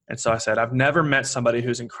And so I said, I've never met somebody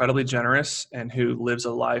who's incredibly generous and who lives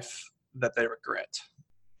a life that they regret.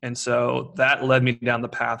 And so that led me down the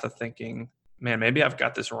path of thinking, man, maybe I've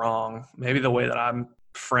got this wrong. Maybe the way that I'm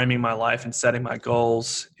framing my life and setting my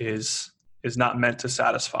goals is not meant to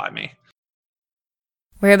satisfy me.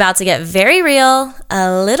 We're about to get very real,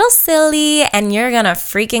 a little silly, and you're gonna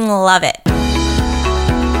freaking love it.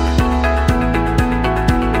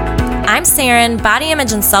 I'm Saren, body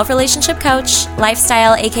image and self-relationship coach,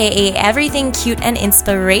 lifestyle, aka everything cute and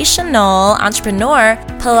inspirational, entrepreneur,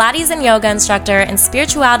 Pilates and yoga instructor, and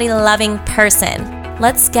spirituality-loving person.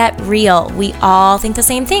 Let's get real. We all think the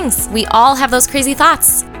same things. We all have those crazy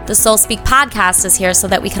thoughts. The Soul Speak podcast is here so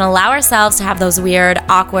that we can allow ourselves to have those weird,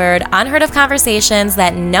 awkward, unheard of conversations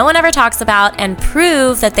that no one ever talks about and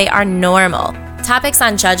prove that they are normal. Topics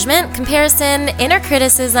on judgment, comparison, inner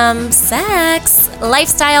criticism, sex,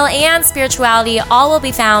 lifestyle, and spirituality all will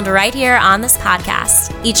be found right here on this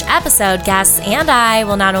podcast. Each episode, guests and I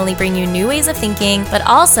will not only bring you new ways of thinking, but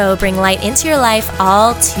also bring light into your life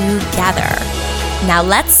all together. Now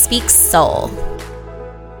let's speak soul.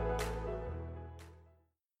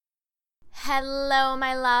 Hello,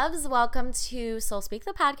 my loves. Welcome to Soul Speak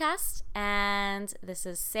the podcast. And this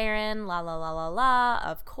is Saren,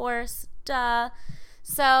 of course, duh.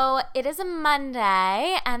 So it is a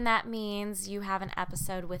Monday, and that means you have an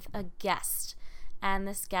episode with a guest. And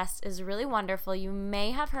this guest is really wonderful. You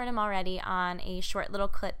may have heard him already on a short little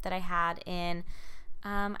clip that I had in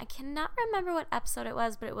I cannot remember what episode it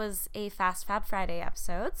was, but it was a Fast Fab Friday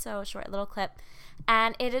episode, so a short little clip.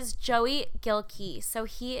 And it is Joey Gilkey. So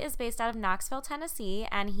he is based out of Knoxville, Tennessee,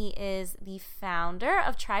 and he is the founder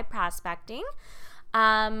of Tribe Prospecting,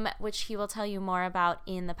 which he will tell you more about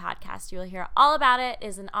in the podcast. You will hear all about it. It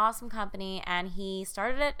is an awesome company, and he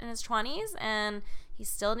started it in his 20s, and he's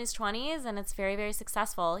still in his 20s, and it's very, very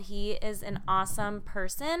successful. He is an awesome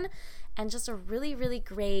person and just a really, really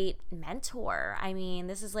great mentor. I mean,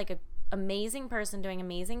 this is like an amazing person doing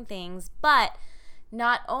amazing things, but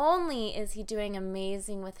not only is he doing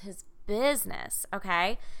amazing with his business,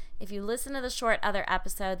 okay? If you listen to the short other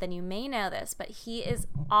episode, then you may know this, but he is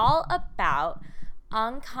all about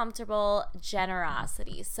uncomfortable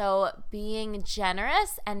generosity. So being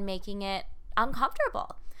generous and making it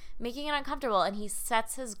uncomfortable. And he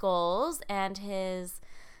sets his goals and his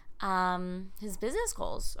business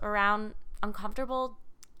goals around uncomfortable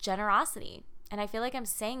generosity. And I feel like I'm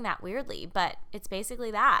saying that weirdly, but it's basically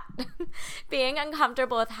that. Being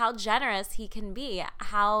uncomfortable with how generous he can be,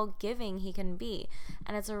 how giving he can be.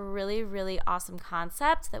 And it's a really, really awesome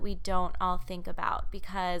concept that we don't all think about,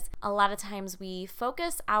 because a lot of times we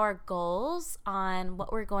focus our goals on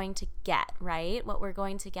what we're going to get, right? What we're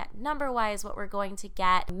going to get number-wise, what we're going to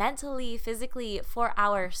get mentally, physically for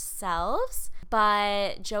ourselves.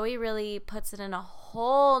 But Joey really puts it in a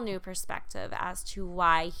whole new perspective as to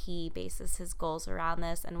why he bases his goals around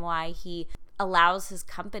this and why he allows his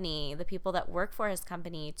company, the people that work for his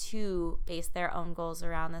company, to base their own goals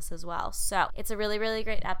around this as well. So it's a really, really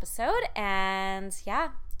great episode. And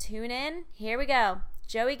yeah, tune in. Here we go.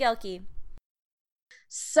 Joey Gilkey.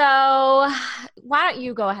 So why don't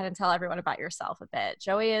you go ahead and tell everyone about yourself a bit?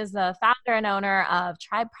 Joey is the founder and owner of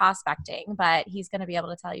Tribe Prospecting, but he's going to be able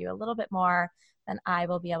to tell you a little bit more than I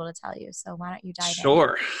will be able to tell you. So why don't you dive in?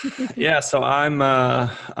 Sure. Yeah. So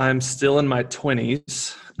I'm still in my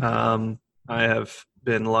 20s. I have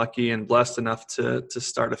been lucky and blessed enough to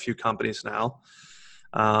start a few companies now.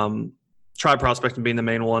 Tribe Prospecting being the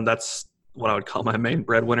main one. That's what I would call my main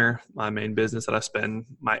breadwinner, my main business that I spend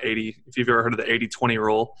if you've ever heard of the 80-20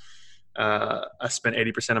 rule, I spend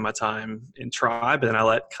 80% of my time in Tribe, and then I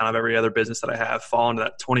let kind of every other business that I have fall into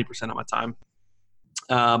that 20% of my time.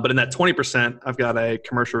 But in that 20%, I've got a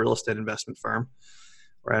commercial real estate investment firm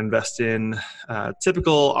where I invest in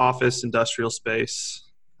typical office, industrial space,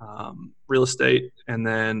 real estate. And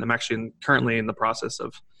then I'm actually currently in the process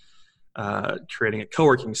of creating a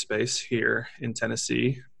co-working space here in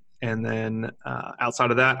Tennessee. And then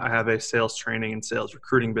outside of that, I have a sales training and sales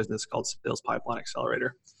recruiting business called Sales Pipeline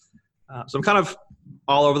Accelerator. So I'm kind of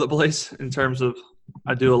all over the place in terms of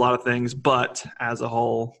I do a lot of things, but as a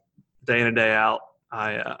whole, day in and day out,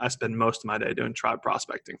 I spend most of my day doing Tribe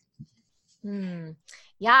Prospecting.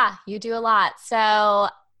 Yeah, you do a lot. So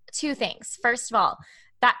 2 things. First of all,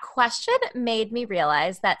 that question made me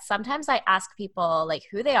realize that sometimes I ask people like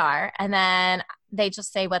who they are, and then they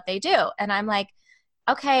just say what they do. And I'm like,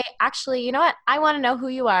 okay, actually, you know what? I want to know who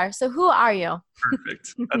you are. So who are you?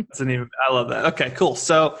 Perfect. I love that. Okay, cool.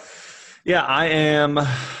 So yeah, I'm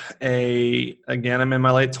in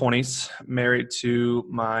my late 20s, married to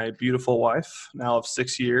my beautiful wife, now of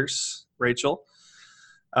 6 years, Rachel.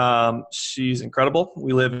 She's incredible.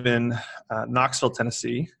 We live in Knoxville,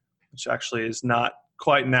 Tennessee, which actually is not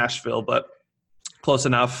quite Nashville, but close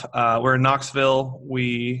enough. We're in Knoxville.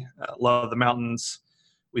 We love the mountains.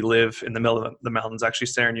 We live in the middle of the mountains. Actually,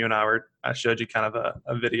 Sarah, you and I showed you kind of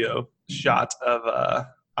a video shot of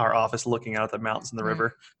our office looking out at the mountains and the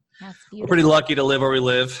river. That's beautiful. We're pretty lucky to live where we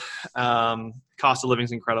live. Cost of living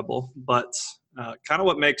is incredible, but kind of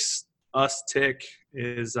what makes us tick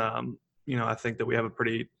is, I think that we have a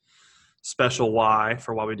pretty special why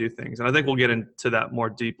for why we do things. And I think we'll get into that more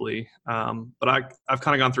deeply. But I've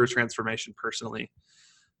kind of gone through a transformation personally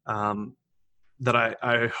that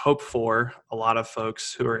I hope for a lot of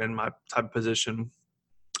folks who are in my type of position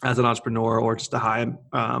as an entrepreneur or just a high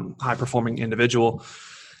performing individual.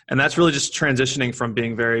 And that's really just transitioning from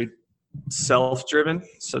being very self-driven.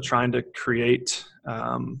 So trying to create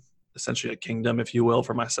essentially a kingdom, if you will,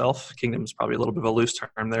 for myself. Kingdom is probably a little bit of a loose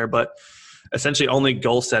term there, but essentially only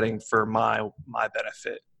goal setting for my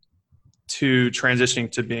benefit, to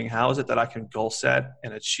transitioning to being, how is it that I can goal set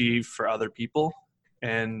and achieve for other people?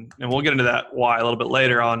 And we'll get into that why a little bit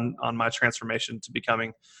later on my transformation to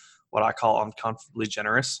becoming what I call uncomfortably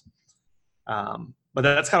generous. But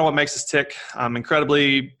that's kind of what makes us tick. I'm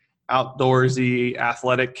incredibly outdoorsy,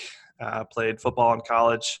 athletic, played football in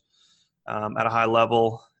college at a high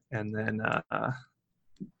level. And then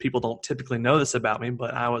people don't typically know this about me,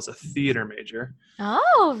 but I was a theater major.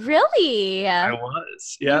 Oh, really? I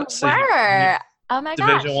was. Yeah. You were. Oh my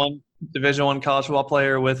gosh. Division I college football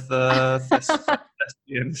player with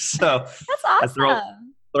thespians. So that's awesome. I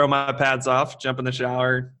throw my pads off, jump in the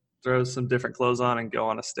shower, throw some different clothes on, and go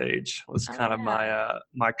on a stage. Was kind of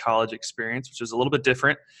my college experience, which is a little bit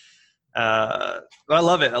different. But I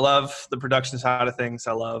love it. I love the production side of things.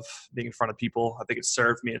 I love being in front of people. I think it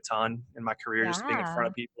served me a ton in my career, just being in front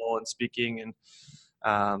of people and speaking and,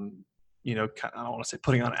 I don't want to say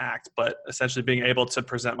putting on act, but essentially being able to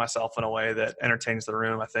present myself in a way that entertains the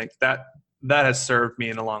room. I think that has served me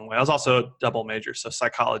in a long way. I was also a double major, so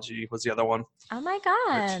psychology was the other one. Oh my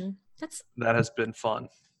God. That has been fun.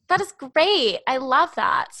 That is great. I love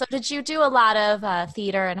that. So did you do a lot of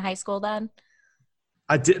theater in high school then?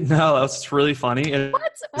 I didn't know. That was really funny.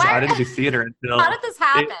 What? I didn't do theater until. How did this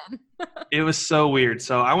happen? It was so weird.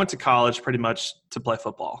 So I went to college pretty much to play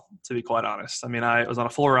football, to be quite honest. I mean, I was on a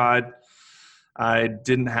full ride. I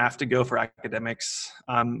didn't have to go for academics.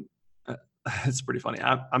 It's pretty funny.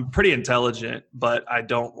 I'm pretty intelligent, but I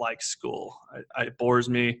don't like school. It bores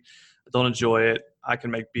me. I don't enjoy it. I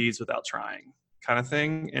can make B's without trying, kind of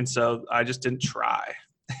thing. And so I just didn't try.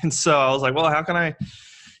 And so I was like, well, how can I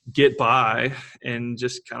get by and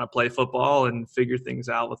just kind of play football and figure things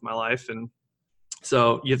out with my life? And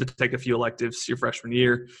so you have to take a few electives your freshman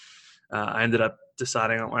year. I ended up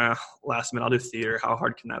deciding, well, last minute I'll do theater. How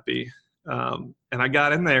hard can that be? And I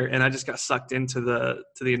got in there and I just got sucked into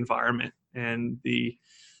the environment and the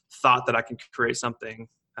thought that I can create something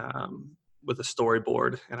with a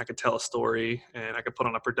storyboard, and I could tell a story and I could put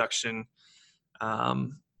on a production.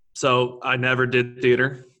 So I never did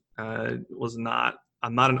theater. I'm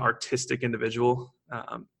not an artistic individual.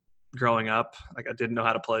 Growing up, like I didn't know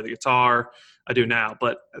how to play the guitar. I do now,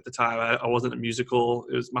 but at the time I wasn't a musical.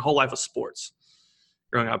 It was my whole life was sports.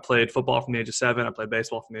 Growing up, I played football from the age of 7. I played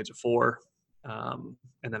baseball from the age of 4, and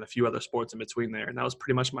then a few other sports in between there. And that was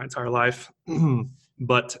pretty much my entire life.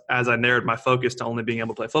 But as I narrowed my focus to only being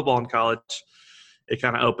able to play football in college, it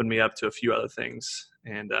kind of opened me up to a few other things.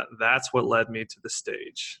 And that's what led me to the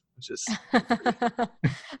stage, which is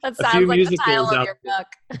that sounds like the title of your book.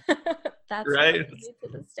 That's right. What led me to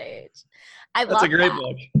the stage. That's a great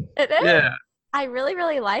book. It is. Yeah. I really,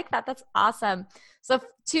 really like that. That's awesome. So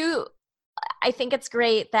I think it's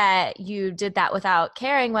great that you did that without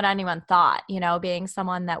caring what anyone thought, being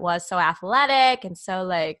someone that was so athletic and so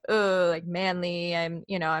manly. I'm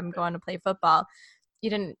going to play football.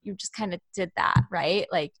 You just kind of did that, right?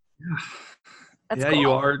 Like, that's cool.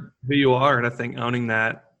 You are who you are. And I think owning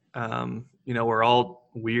that, we're all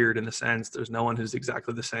weird in a sense. There's no one who's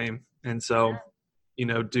exactly the same. And so,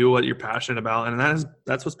 do what you're passionate about. And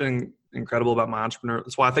that's what's been incredible about my entrepreneur.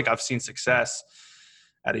 That's why I think I've seen success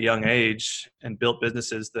at a young age and built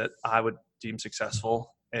businesses that I would deem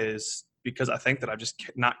successful, is because I think that I've just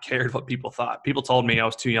not cared what people thought. People told me I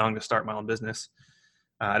was too young to start my own business.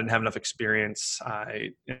 I didn't have enough experience.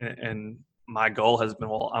 And my goal has been,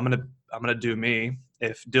 well, I'm gonna do me.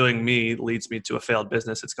 If doing me leads me to a failed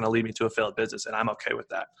business, it's going to lead me to a failed business, and I'm okay with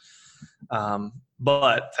that.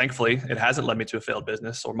 But thankfully, it hasn't led me to a failed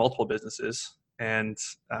business or multiple businesses, and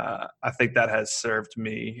I think that has served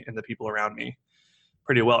me and the people around me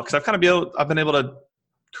pretty well, because I've been able to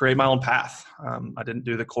create my own path. I didn't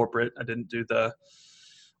do the corporate. I didn't do the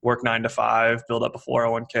work 9 to 5, build up a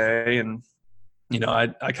 401k. And,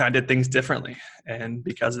 I kind of did things differently. And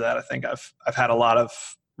because of that, I think I've had a lot of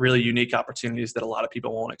really unique opportunities that a lot of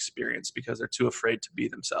people won't experience because they're too afraid to be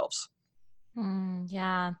themselves.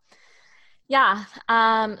 Yeah. Yeah.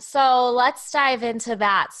 So let's dive into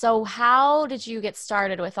that. So how did you get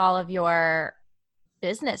started with all of your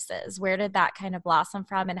businesses? Where did that kind of blossom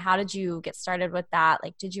from? And how did you get started with that?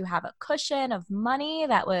 Like, did you have a cushion of money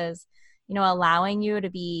that was, allowing you to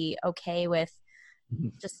be okay with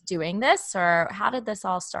just doing this? Or how did this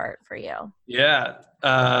all start for you? Yeah.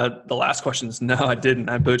 The last question is no, I didn't.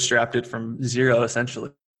 I bootstrapped it from zero,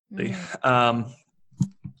 essentially.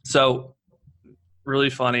 So really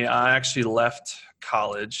funny. I actually left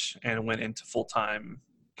college and went into full-time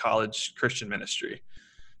college Christian ministry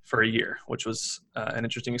for a year, which was an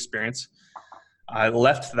interesting experience. I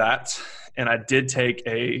left that and I did take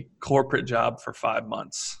a corporate job for 5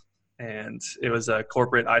 months, and it was a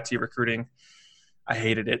corporate IT recruiting. I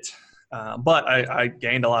hated it. But I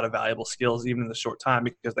gained a lot of valuable skills even in the short time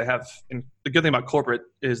because and the good thing about corporate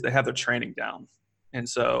is they have their training down. And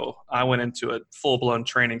so I went into a full-blown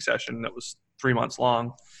training session that was 3 months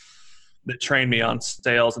long that trained me on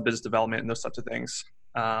sales and business development and those types of things.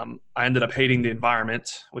 I ended up hating the environment,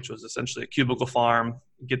 which was essentially a cubicle farm,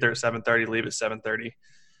 get there at 7:30, leave at 7:30,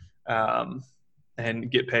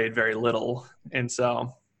 and get paid very little. And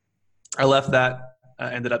so I left that,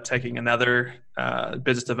 ended up taking another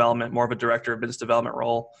business development, more of a director of business development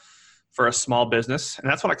role for a small business. And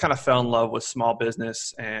that's when I kind of fell in love with small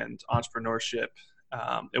business and entrepreneurship.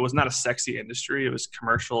 It was not a sexy industry. It was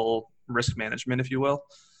commercial risk management, if you will,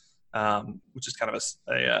 which is kind of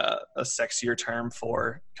a sexier term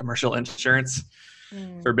for commercial insurance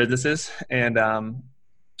for businesses. And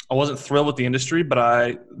I wasn't thrilled with the industry,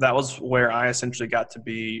 but that was where I essentially got to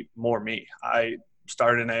be more me. I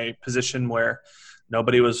started in a position where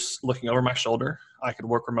nobody was looking over my shoulder. I could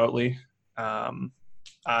work remotely.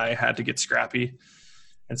 I had to get scrappy.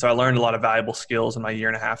 And so I learned a lot of valuable skills in my year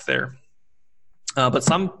and a half there. But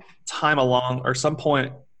some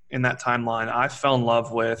point in that timeline, I fell in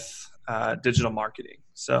love with digital marketing.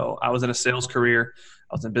 So I was in a sales career.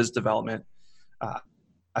 I was in business development.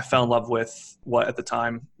 I fell in love with what at the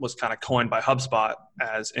time was kind of coined by HubSpot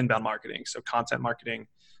as inbound marketing. So content marketing,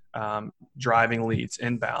 driving leads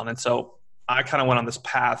inbound. And so I kind of went on this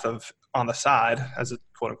path of, on the side, as a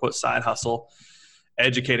quote unquote side hustle,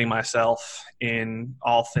 educating myself in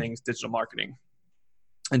all things digital marketing.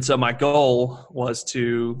 And so my goal was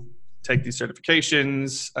to take these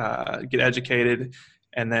certifications, get educated,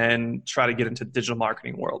 and then try to get into the digital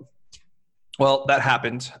marketing world. Well, that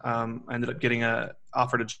happened. I ended up getting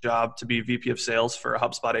offered a job to be VP of sales for a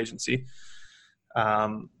HubSpot agency,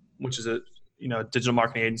 which is a digital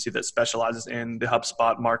marketing agency that specializes in the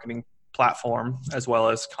HubSpot marketing platform as well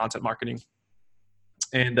as content marketing.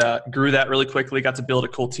 And grew that really quickly. Got to build a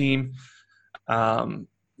cool team.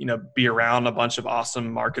 Be around a bunch of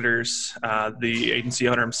awesome marketers. The agency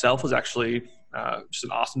owner himself was actually just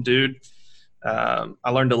an awesome dude.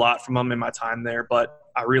 I learned a lot from him in my time there, but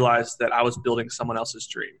I realized that I was building someone else's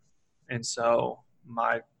dream. And so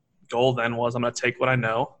my goal then was I'm going to take what I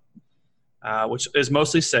know, which is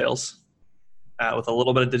mostly sales, with a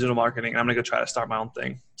little bit of digital marketing, and I'm going to go try to start my own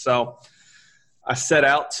thing. So I set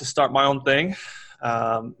out to start my own thing,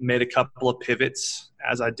 made a couple of pivots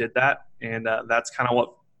as I did that. And that's kind of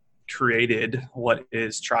what created what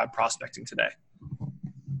is Tribe Prospecting today.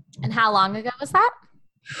 And how long ago was that?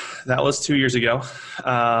 That was 2 years ago.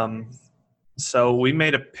 So we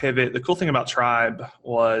made a pivot. The cool thing about Tribe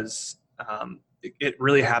was it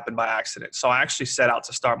really happened by accident. So I actually set out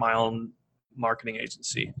to start my own marketing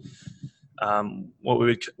agency. What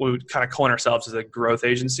we would kind of coin ourselves as a growth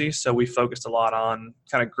agency. So we focused a lot on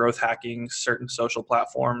kind of growth hacking certain social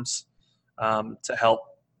platforms to help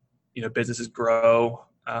businesses grow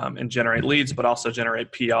and generate leads, but also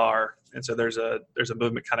generate PR. And so there's a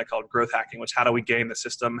movement kind of called growth hacking, which how do we game the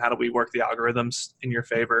system? How do we work the algorithms in your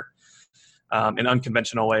favor in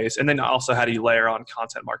unconventional ways? And then also how do you layer on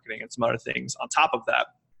content marketing and some other things on top of that?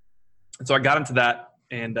 And so I got into that,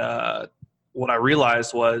 and what I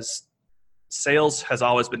realized was sales has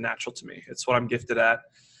always been natural to me. It's what I'm gifted at.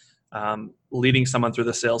 Leading someone through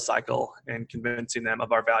the sales cycle and convincing them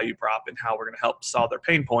of our value prop and how we're going to help solve their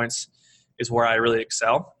pain points is where I really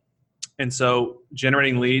excel. And so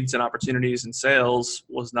generating leads and opportunities in sales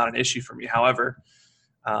was not an issue for me. However,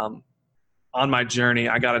 on my journey,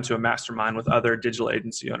 I got into a mastermind with other digital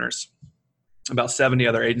agency owners. About 70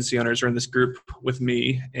 other agency owners are in this group with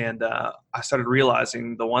me. And I started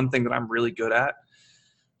realizing the one thing that I'm really good at,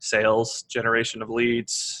 sales, generation of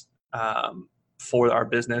leads for our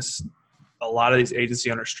business, a lot of these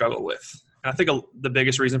agency owners struggle with. And I think the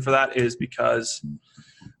biggest reason for that is because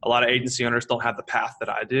a lot of agency owners don't have the path that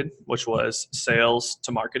I did, which was sales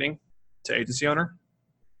to marketing to agency owner.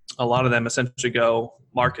 A lot of them essentially go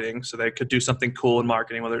marketing, so they could do something cool in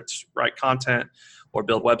marketing, whether it's write content or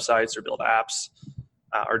build websites or build apps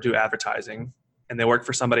or do advertising, and they work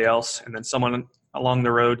for somebody else. And then someone along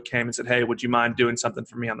the road came and said, hey, would you mind doing something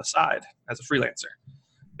for me on the side as a freelancer?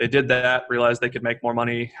 They did that, realized they could make more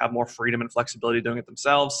money, have more freedom and flexibility doing it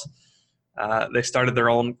themselves. They started their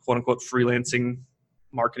own quote unquote freelancing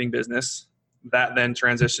marketing business. That then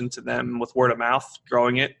transitioned to them with word of mouth,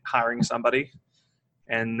 growing it, hiring somebody.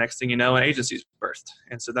 And next thing you know, an agency's birthed.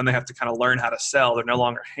 And so then they have to kind of learn how to sell. They're no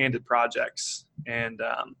longer handed projects. And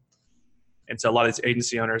so a lot of these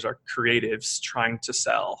agency owners are creatives trying to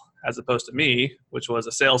sell, as opposed to me, which was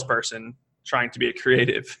a salesperson trying to be a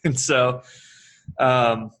creative. And so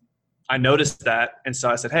I noticed that. And so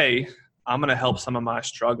I said, hey, I'm going to help some of my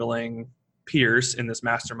struggling peers in this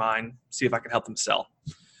mastermind, see if I can help them sell.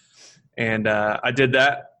 And I did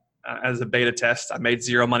that as a beta test. I made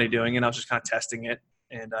zero money doing it. I was just kind of testing it.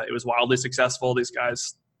 And it was wildly successful. These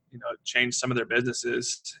guys, changed some of their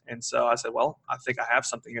businesses. And so I said, well, I think I have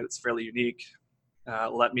something that's fairly unique.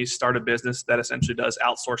 Let me start a business that essentially does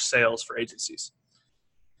outsource sales for agencies.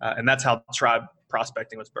 And that's how Tribe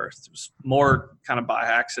Prospecting was birthed. It was more kind of by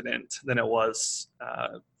accident than it was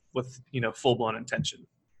with, full-blown intention.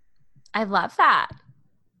 I love that.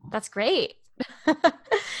 That's great. It's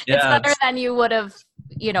Yeah, better than you would have,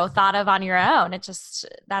 thought of on your own. I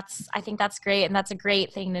think that's great. And that's a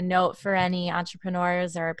great thing to note for any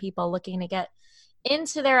entrepreneurs or people looking to get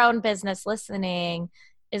into their own business listening,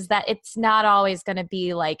 is that it's not always going to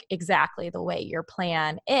be like exactly the way your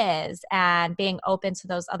plan is. And being open to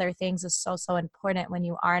those other things is so, so important when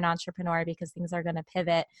you are an entrepreneur, because things are going to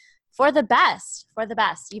pivot for the best,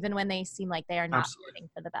 even when they seem like they are not pivoting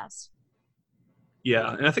for the best.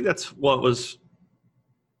 Yeah. And I think that's what was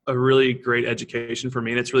a really great education for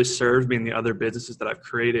me. And it's really served me in the other businesses that I've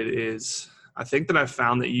created. Is I think that I've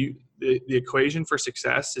found that the equation for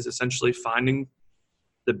success is essentially finding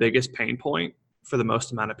the biggest pain point for the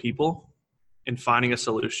most amount of people and finding a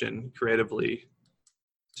solution creatively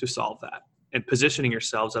to solve that, and positioning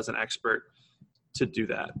yourselves as an expert to do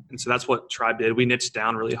that. And so that's what Tribe did. We niched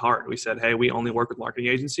down really hard. We said, hey, we only work with marketing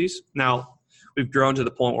agencies. Now we've grown to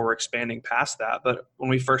the point where we're expanding past that. But when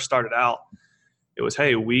we first started out, it was,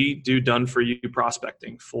 hey, we do done for you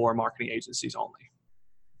prospecting for marketing agencies only.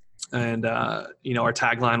 And, our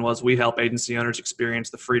tagline was, we help agency owners experience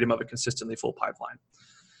the freedom of a consistently full pipeline.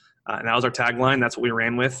 And that was our tagline. That's what we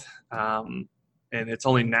ran with. And it's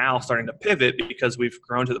only now starting to pivot because we've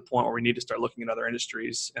grown to the point where we need to start looking at other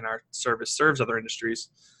industries, and our service serves other industries.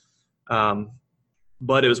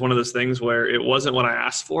 But it was one of those things where it wasn't what I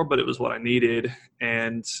asked for, but it was what I needed.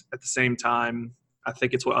 And at the same time, I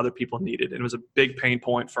think it's what other people needed. And it was a big pain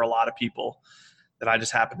point for a lot of people that I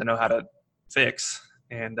just happened to know how to fix.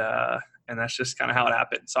 And that's just kind of how it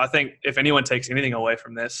happened. So I think if anyone takes anything away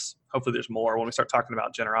from this, hopefully there's more when we start talking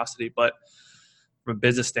about generosity. But from a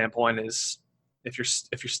business standpoint, is if you're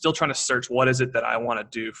still trying to search what is it that I want to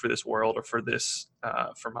do for this world, or for this,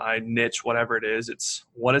 for my niche, whatever it is, it's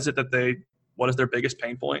what is their biggest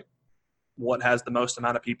pain point? What has the most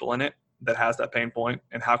amount of people in it that has that pain point,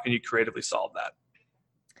 and how can you creatively solve that?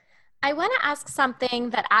 I want to ask something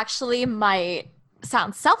that actually might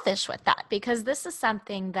sound selfish with that, because this is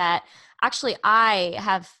something that actually I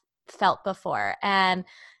have felt before. And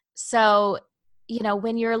so,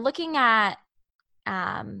 when you're looking at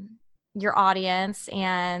your audience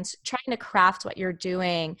and trying to craft what you're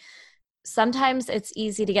doing, sometimes it's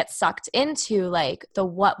easy to get sucked into like the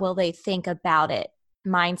what will they think about it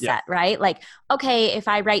mindset, right? Like, okay, if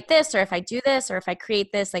I write this, or if I do this, or if I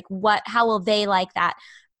create this, like how will they like that?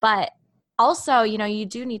 But also, you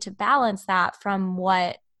do need to balance that from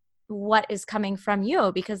what is coming from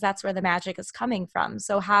you, because that's where the magic is coming from.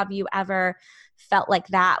 So have you ever felt like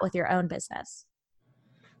that with your own businesses?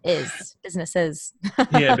 Yeah,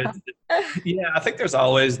 I think there's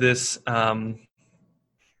always this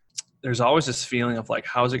feeling of like,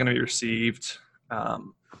 how is it going to be received? But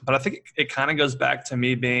I think it kind of goes back to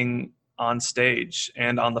me being on stage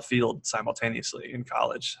and on the field simultaneously in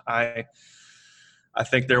college. I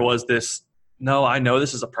think there was this, no, I know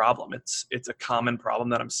this is a problem. It's a common problem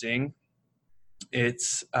that I'm seeing.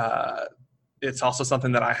 It's also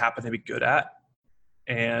something that I happen to be good at.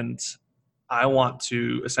 And I want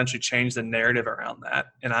to essentially change the narrative around that.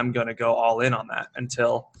 And I'm going to go all in on that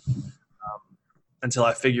until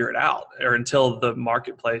I figure it out, or until the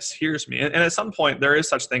marketplace hears me. And at some point there is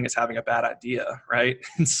such thing as having a bad idea. Right.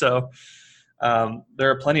 And so There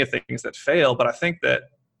are plenty of things that fail, but I think that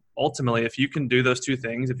ultimately, if you can do those two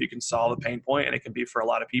things, if you can solve a pain point, and it can be for a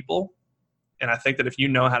lot of people, and I think that if you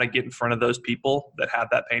know how to get in front of those people that have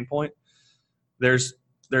that pain point, there's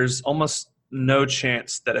almost no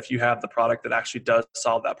chance that if you have the product that actually does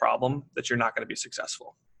solve that problem, that you're not going to be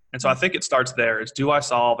successful. And so I think it starts there is, do I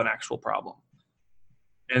solve an actual problem?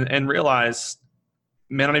 And realize,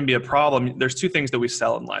 may not even be a problem. There's two things that we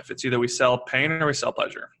sell in life. It's either we sell pain or we sell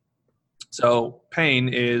pleasure. So pain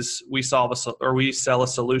is we sell a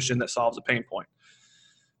solution that solves a pain point.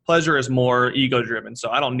 Pleasure is more ego driven. So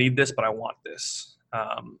I don't need this, but I want this.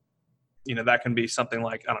 That can be something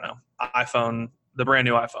like, I don't know, iPhone, the brand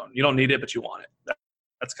new iPhone. You don't need it, but you want it.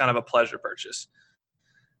 That's kind of a pleasure purchase.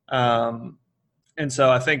 And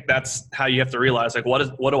so I think that's how you have to realize, like,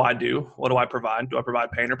 what do I do? What do I provide? Do I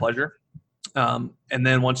provide pain or pleasure? And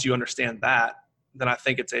then once you understand that, then I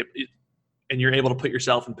think and you're able to put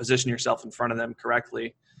yourself and position yourself in front of them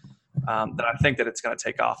correctly, then I think that it's going to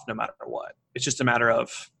take off no matter what. It's just a matter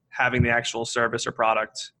of having the actual service or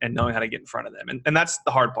product and knowing how to get in front of them. And that's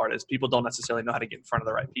the hard part, is people don't necessarily know how to get in front of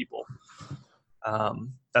the right people.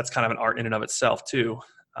 That's kind of an art in and of itself too.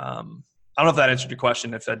 I don't know if that answered your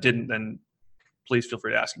question. If that didn't, then please feel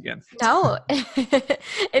free to ask again. No,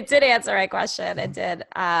 it did answer my question. It did.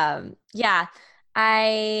 Yeah.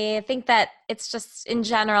 I think that it's just in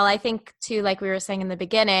general, I think too, like we were saying in the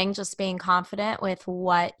beginning, just being confident with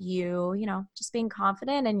what just being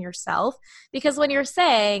confident in yourself. Because when you're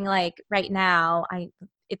saying, like, right now,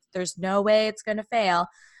 there's no way it's going to fail.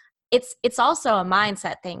 It's also a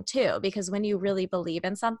mindset thing too, because when you really believe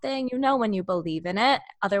in something, when you believe in it,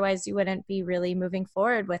 otherwise you wouldn't be really moving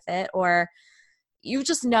forward with it. Or you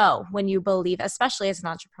just know when you believe, especially as an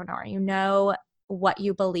entrepreneur, what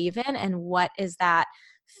you believe in and what is that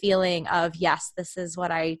feeling of, yes, this is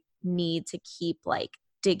what I need to keep like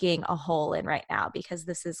digging a hole in right now, because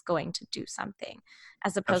this is going to do something,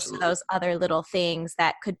 as opposed Absolutely. to those other little things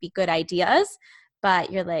that could be good ideas,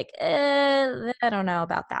 but you're like, I don't know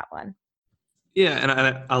about that one. Yeah.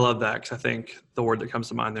 And I love that, because I think the word that comes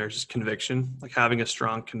to mind there is just conviction, like having a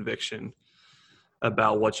strong conviction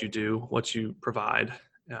about what you do, what you provide.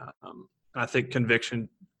 I think conviction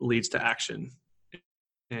leads to action.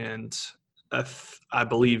 And I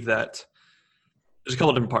believe that there's a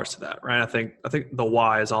couple of different parts to that, right? I think the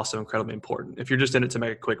why is also incredibly important. If you're just in it to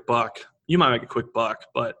make a quick buck, you might make a quick buck,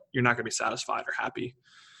 but you're not going to be satisfied or happy,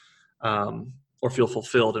 or feel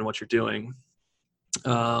fulfilled in what you're doing.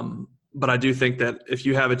 But I do think that if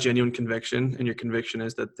you have a genuine conviction, and your conviction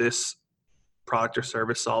is that this product or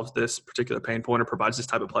service solves this particular pain point or provides this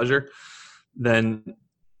type of pleasure, then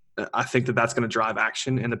I think that that's going to drive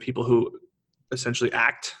action. And the people who essentially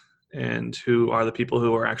act, and who are the people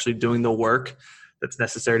who are actually doing the work that's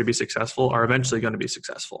necessary to be successful, are eventually going to be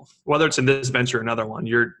successful. Whether it's in this venture or another one,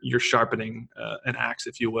 you're sharpening an axe,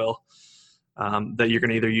 if you will, that you're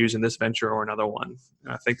going to either use in this venture or another one.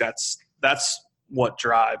 And I think that's what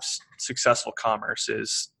drives successful commerce,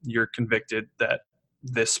 is you're convicted that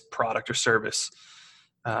this product or service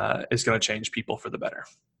is going to change people for the better.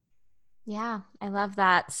 Yeah, I love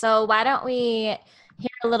that. So why don't we hear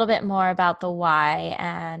a little bit more about the why,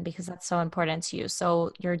 and because that's so important to you.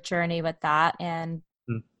 So your journey with that and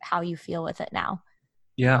how you feel with it now.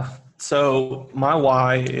 Yeah. So my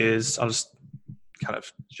why is, I'll just kind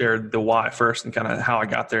of share the why first and kind of how I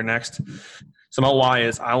got there next. So my why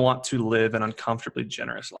is, I want to live an uncomfortably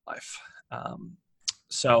generous life.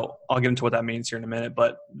 So I'll get into what that means here in a minute,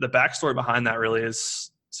 but the backstory behind that really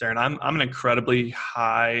is, Sarah, I'm an incredibly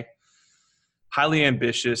highly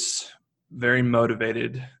ambitious, very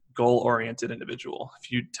motivated, goal-oriented individual.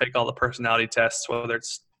 If you take all the personality tests, whether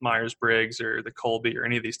it's Myers-Briggs or the Colby or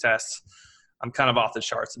any of these tests, I'm kind of off the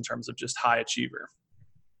charts in terms of just high achiever.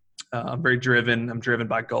 I'm very driven. I'm driven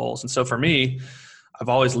by goals. And so for me, I've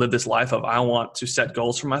always lived this life of, I want to set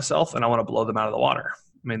goals for myself and I want to blow them out of the water.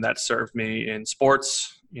 I mean, that served me in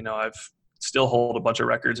sports. I've still hold a bunch of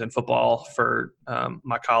records in football for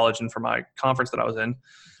my college and for my conference that I was in.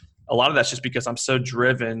 A lot of that's just because I'm so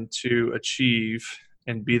driven to achieve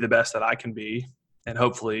and be the best that I can be. And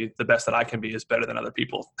hopefully the best that I can be is better than other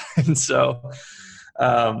people. And so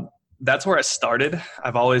that's where I started.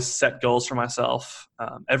 I've always set goals for myself.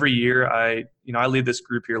 Every year I lead this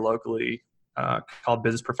group here locally called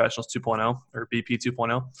Business Professionals 2.0 or BP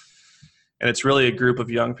 2.0. And it's really a group of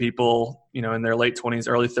young people, in their late 20s,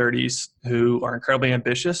 early 30s, who are incredibly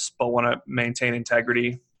ambitious, but want to maintain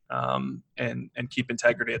integrity and keep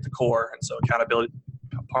integrity at the core. And so accountability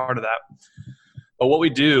is part of that. But what we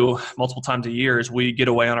do multiple times a year is we get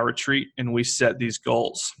away on a retreat and we set these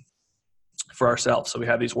goals for ourselves. So we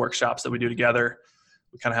have these workshops that we do together.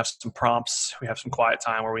 we kind of have some prompts. We have some quiet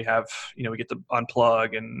time where we have, we get to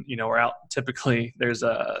unplug, and, we're out. Typically there's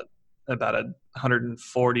about a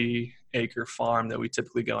 140 acre farm that we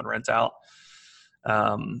typically go and rent out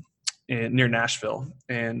near Nashville,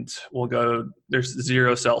 and we'll go. There's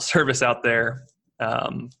zero cell service out there.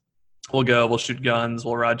 We'll shoot guns,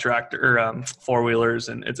 we'll ride tractor or four wheelers,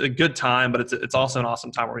 and it's a good time, but it's also an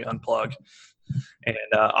awesome time where we unplug. And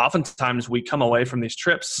oftentimes we come away from these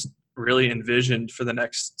trips really envisioned for the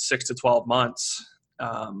next 6 to 12 months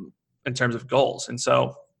in terms of goals. And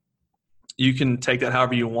so you can take that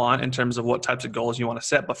however you want in terms of what types of goals you want to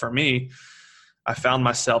set. But for me, I found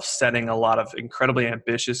myself setting a lot of incredibly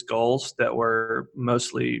ambitious goals that were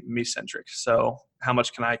mostly me-centric. So how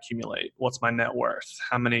much can I accumulate? What's my net worth?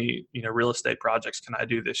 How many, real estate projects can I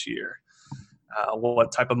do this year?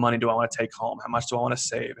 What type of money do I want to take home? How much do I want to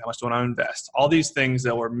save? How much do I want to invest? All these things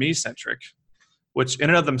that were me-centric, which in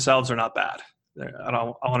and of themselves are not bad. I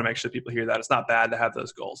want to make sure people hear that. It's not bad to have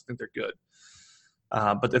those goals. I think they're good.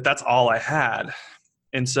 But if that's all I had.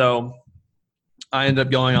 And so I ended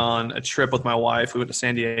up going on a trip with my wife. We went to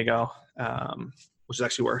San Diego, which is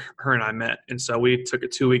actually where her and I met. And so we took a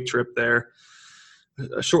 2-week trip there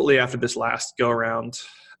shortly after this last go around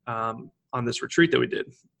on this retreat that we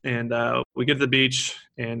did. And we get to the beach,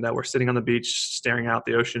 and we're sitting on the beach staring out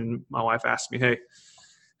the ocean. My wife asked me, "Hey,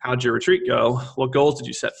 how'd your retreat go? What goals did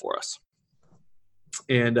you set for us?"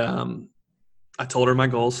 And I told her my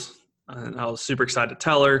goals, and I was super excited to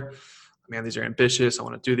tell her, "Man, these are ambitious. I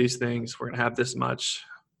want to do these things. We're going to have this much.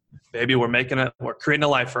 Baby, we're creating a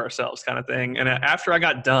life for ourselves," kind of thing. And after I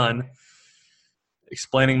got done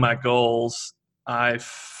explaining my goals, I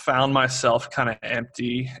found myself kind of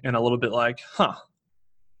empty and a little bit like,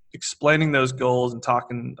 explaining those goals and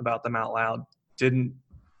talking about them out loud didn't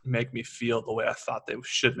make me feel the way I thought they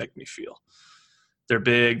should make me feel. They're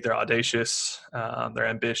big, they're audacious, they're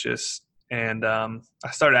ambitious. And I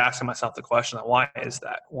started asking myself the question, why is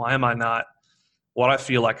that? Why am I not what I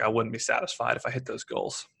feel like I wouldn't be satisfied if I hit those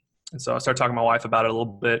goals? And so I started talking to my wife about it a little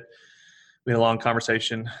bit. We had a long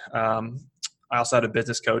conversation. I also had a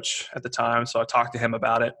business coach at the time, so I talked to him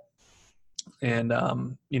about it. And,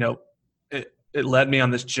 it led me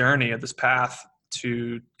on this journey of this path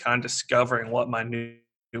to kind of discovering what my new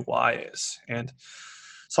why is. And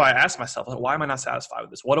so I asked myself, why am I not satisfied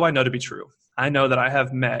with this? What do I know to be true? I know that I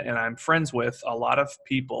have met and I'm friends with a lot of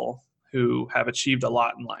people who have achieved a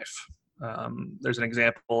lot in life. There's an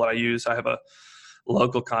example that I use. I have a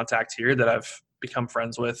local contact here that I've become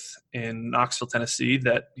friends with in Knoxville, Tennessee,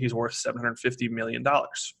 that he's worth $750 million,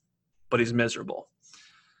 but he's miserable.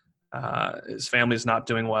 His family's not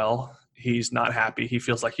doing well. He's not happy. He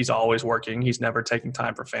feels like he's always working. He's never taking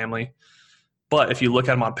time for family. But if you look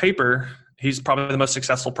at him on paper, he's probably the most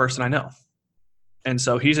successful person I know. And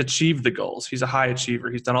so he's achieved the goals. He's a high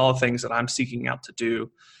achiever. He's done all the things that I'm seeking out to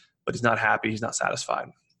do, but he's not happy. He's not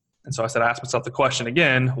satisfied. And so I asked myself the question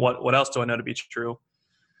again, what else do I know to be true?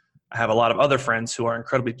 I have a lot of other friends who are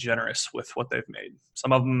incredibly generous with what they've made.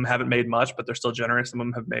 Some of them haven't made much, but they're still generous. Some of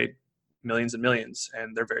them have made millions and millions,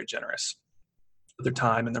 and they're very generous with their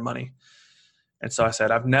time and their money. And so I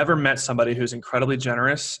said, I've never met somebody who's incredibly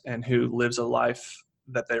generous and who lives a life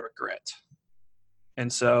that they regret.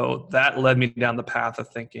 And so that led me down the path of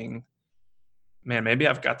thinking, man, maybe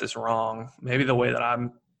I've got this wrong. Maybe the way that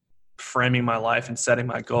I'm framing my life and setting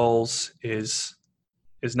my goals is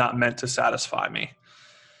not meant to satisfy me.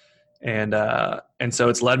 And so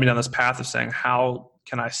it's led me down this path of saying, how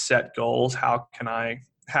can I set goals? How can I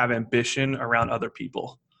have ambition around other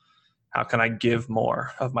people? How can I give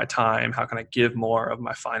more of my time? How can I give more of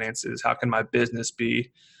my finances? How can my business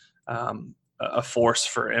be a force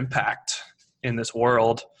for impact in this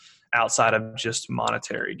world outside of just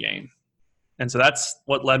monetary gain? And so that's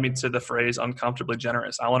what led me to the phrase uncomfortably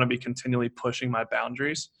generous. I want to be continually pushing my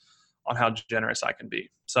boundaries on how generous I can be.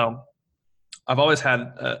 So I've always had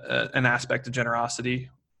an aspect of generosity.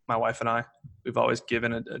 My wife and I, we've always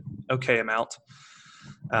given an okay amount.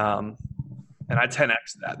 And I 10x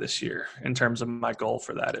that this year in terms of my goal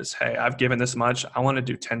for that is, hey, I've given this much. I want to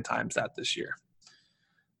do 10 times that this year.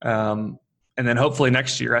 And then hopefully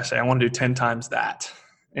next year I say, I want to do 10 times that.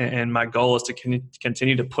 And my goal is to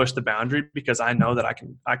continue to push the boundary because I know that I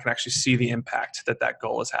can actually see the impact that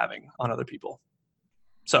goal is having on other people.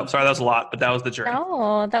 So sorry, that was a lot, but that was the journey.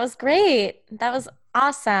 Oh, that was great. That was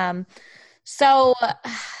awesome. So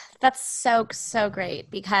that's so great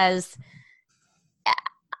because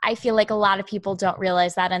I feel like a lot of people don't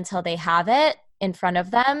realize that until they have it in front of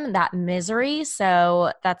them, that misery.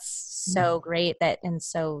 So that's so great and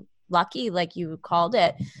so lucky, like you called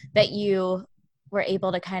it, that you were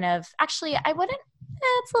able to kind of, actually, I wouldn't,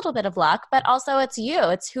 it's a little bit of luck, but also it's you,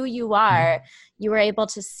 it's who you are. You were able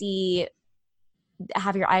to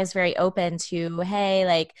have your eyes very open to, hey,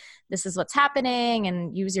 like, this is what's happening,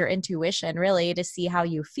 and use your intuition really to see how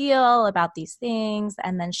you feel about these things,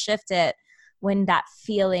 and then shift it when that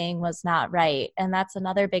feeling was not right. And that's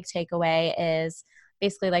another big takeaway, is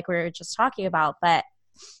basically like we were just talking about, but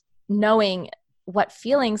knowing what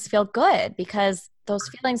feelings feel good, because those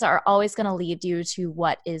feelings are always going to lead you to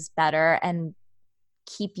what is better and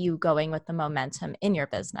keep you going with the momentum in your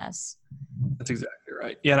business. That's exactly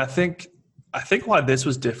right. Yeah. And I think why this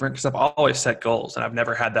was different, because I've always set goals and I've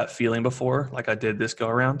never had that feeling before like I did this go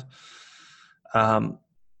around. I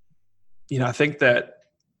think that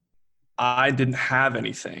I didn't have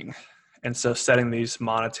anything. And so setting these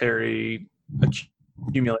monetary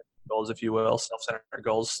accumulation goals, if you will, self-centered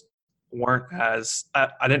goals, weren't as,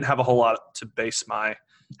 I didn't have a whole lot to base my,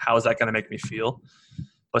 how is that going to make me feel?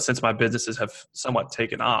 But since my businesses have somewhat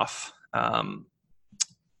taken off,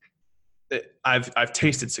 I've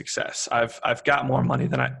tasted success. I've got more money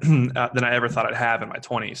than I ever thought I'd have in my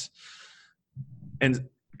 20s, and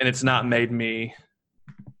it's not made me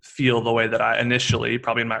feel the way that I initially,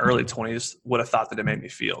 probably in my early 20s, would have thought that it made me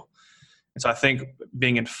feel. And so I think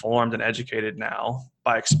being informed and educated now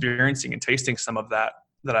by experiencing and tasting some of that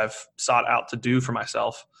I've sought out to do for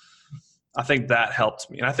myself, I think that helped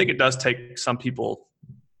me. And I think it does take some people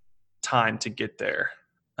time to get there.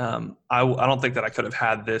 I don't think that I could have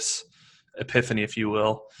had this epiphany, if you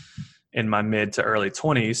will, in my mid to early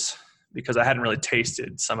 20s, because I hadn't really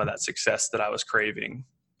tasted some of that success that I was craving.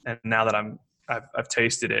 And now that I've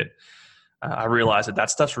tasted it, I realize that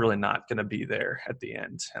stuff's really not going to be there at the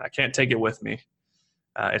end, and I can't take it with me.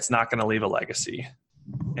 It's not going to leave a legacy.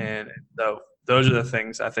 And so those are the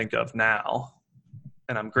things I think of now,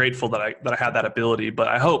 and I'm grateful that I had that ability. But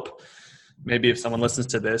I hope maybe if someone listens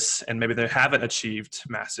to this and maybe they haven't achieved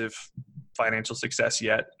massive financial success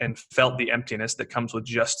yet and felt the emptiness that comes with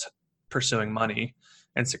just pursuing money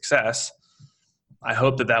and success, I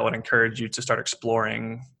hope that would encourage you to start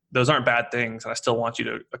exploring. Those aren't bad things, and I still want you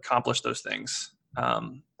to accomplish those things.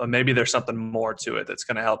 But maybe there's something more to it that's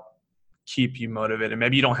going to help keep you motivated.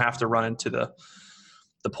 Maybe you don't have to run into the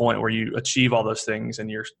point where you achieve all those things and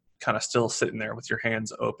you're kind of still sitting there with your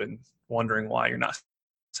hands open, wondering why you're not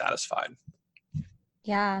satisfied.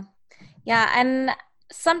 Yeah. Yeah. And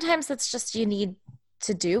sometimes it's just, you need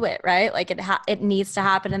to do it, right? Like it needs to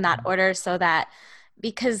happen in that order, so that,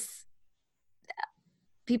 because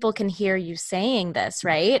people can hear you saying this,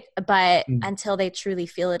 right? But until they truly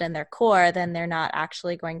feel it in their core, then they're not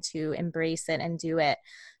actually going to embrace it and do it.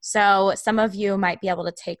 So some of you might be able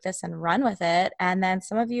to take this and run with it, and then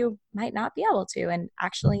some of you might not be able to, and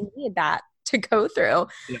actually need that to go through,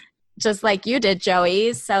 just like you did,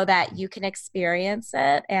 Joey, so that you can experience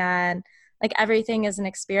it. And like, everything is an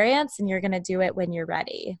experience, and you're going to do it when you're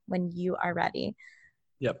ready, when you are ready.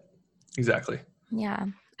 Yep, exactly. Yeah.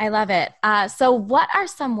 I love it. So what are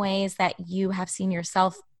some ways that you have seen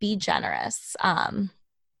yourself be generous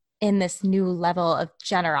in this new level of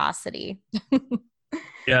generosity?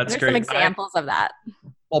 Yeah, it's great. Some examples of that.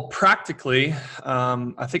 Well, practically,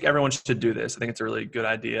 I think everyone should do this. I think it's a really good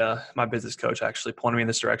idea. My business coach actually pointed me in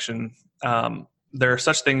this direction. There are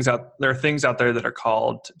things out there that are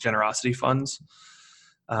called generosity funds,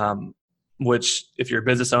 which, if you're a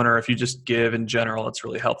business owner, if you just give in general, it's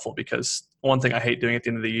really helpful, because one thing I hate doing at the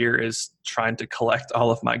end of the year is trying to collect all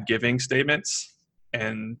of my giving statements.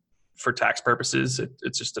 And for tax purposes,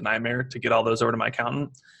 it's just a nightmare to get all those over to my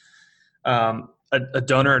accountant. A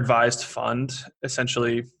donor advised fund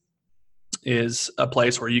essentially is a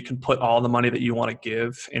place where you can put all the money that you want to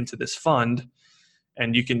give into this fund,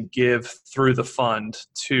 and you can give through the fund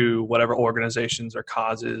to whatever organizations or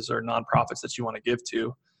causes or nonprofits that you want to give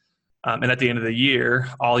to. And at the end of the year,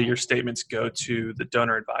 all your statements go to the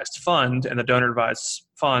donor advised fund, and the donor advised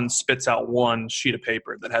fund spits out one sheet of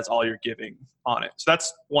paper that has all your giving on it. So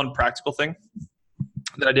that's one practical thing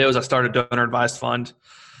that I did, was I started a donor advised fund.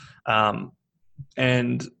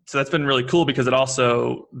 And so that's been really cool, because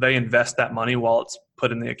they invest that money while it's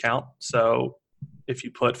put in the account. So if you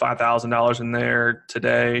put $5,000 in there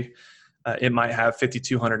today, it might have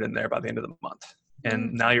 $5,200 in there by the end of the month.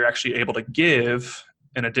 And now you're actually able to give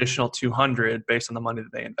an additional $200 based on the money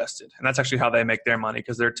that they invested. And that's actually how they make their money,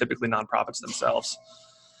 because they're typically nonprofits themselves,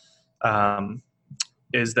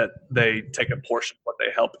 is that they take a portion of what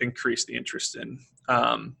they help increase the interest in.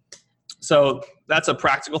 So that's a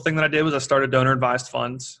practical thing that I did, was I started donor advised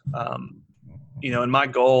funds. And my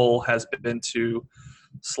goal has been to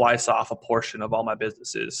slice off a portion of all my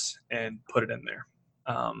businesses and put it in there.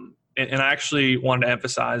 And I actually wanted to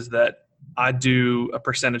emphasize that I do a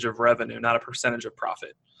percentage of revenue, not a percentage of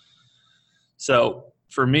profit. So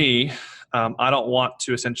for me, I don't want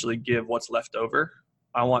to essentially give what's left over.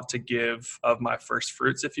 I want to give of my first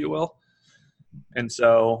fruits, if you will. And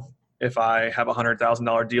so if I have a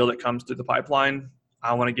 $100,000 deal that comes through the pipeline,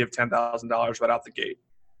 I want to give $10,000 right out the gate.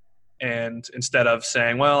 And instead of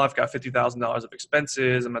saying, well, I've got $50,000 of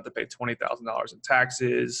expenses, I'm going to have to pay $20,000 in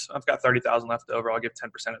taxes, I've got $30,000 left over, I'll give 10%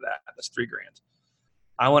 of that. That's $3,000.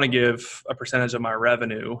 I want to give a percentage of my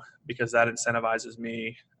revenue because that incentivizes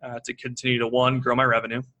me to continue to, one, grow my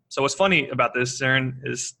revenue. So what's funny about this, Aaron,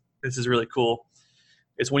 is this is really cool.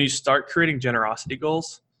 Is when you start creating generosity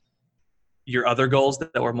goals, your other goals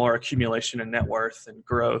that were more accumulation and net worth and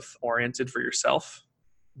growth oriented for yourself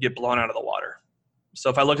get blown out of the water. So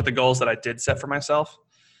if I look at the goals that I did set for myself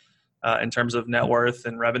in terms of net worth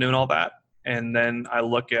and revenue and all that, and then I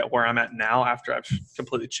look at where I'm at now after I've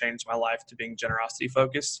completely changed my life to being generosity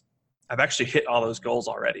focused, I've actually hit all those goals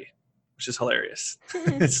already, which is hilarious.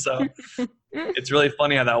 So it's really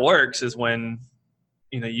funny how that works is when,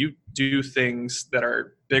 you do things that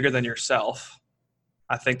are bigger than yourself.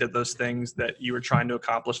 I think that those things that you were trying to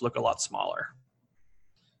accomplish look a lot smaller.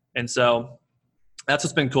 And so that's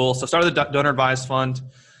what's been cool. So I started the Donor Advised Fund.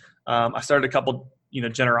 I started a couple,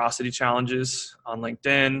 generosity challenges on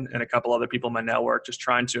LinkedIn and a couple other people in my network, just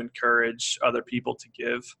trying to encourage other people to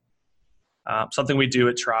give. Something we do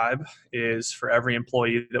at Tribe is for every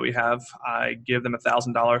employee that we have, I give them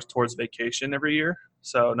 $1,000 towards vacation every year.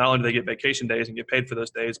 So not only do they get vacation days and get paid for those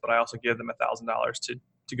days, but I also give them $1,000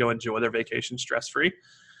 to go enjoy their vacation stress-free.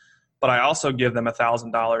 But I also give them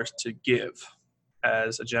 $1,000 to give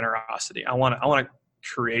as a generosity. I want to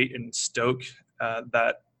create and stoke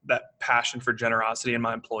that passion for generosity in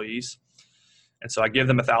my employees. And so I give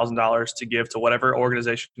them $1,000 to give to whatever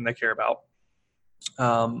organization they care about.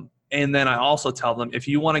 And then I also tell them, if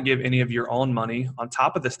you want to give any of your own money on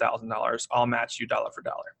top of this $1,000, I'll match you dollar for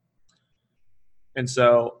dollar. And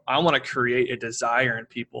so I want to create a desire in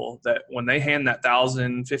people that when they hand that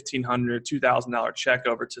 $1,000, $1,500, $2,000 check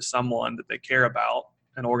over to someone that they care about,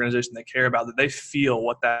 an organization they care about, that they feel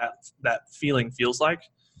what that feeling feels like.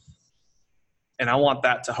 And I want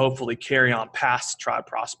that to hopefully carry on past Tribe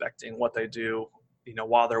prospecting, what they do,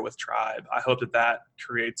 while they're with Tribe. I hope that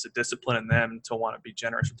creates a discipline in them to want to be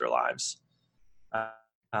generous with their lives.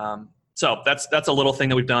 So that's a little thing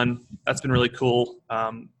that we've done. That's been really cool.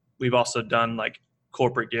 We've also done like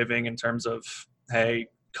corporate giving in terms of, hey,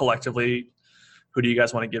 collectively, who do you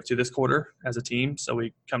guys want to give to this quarter as a team? So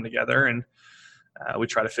we come together and we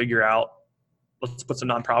try to figure out, let's put some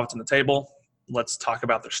nonprofits on the table. Let's talk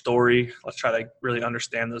about their story. Let's try to really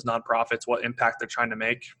understand those nonprofits, what impact they're trying to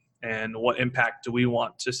make, and what impact do we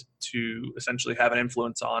want to essentially have an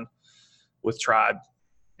influence on with Tribe.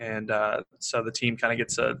 And so the team kind of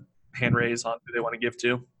gets a hand raise on who they want to give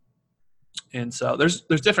to. And so there's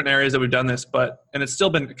different areas that we've done this, and it's still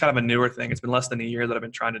been kind of a newer thing. It's been less than a year that I've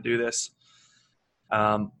been trying to do this.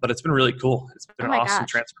 But it's been really cool. It's been an awesome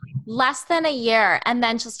transformation. Less than a year. And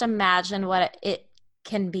then just imagine what it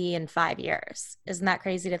can be in 5 years. Isn't that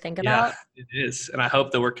crazy to think about? Yeah, it is. And I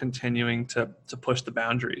hope that we're continuing to push the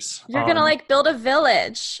boundaries. You're going to build a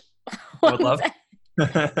village. I would love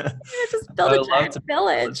to. Just build a giant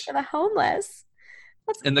village for the homeless.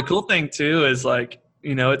 And the cool thing too is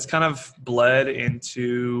it's kind of bled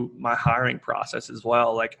into my hiring process as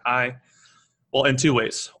well. In two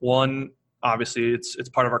ways. One, obviously it's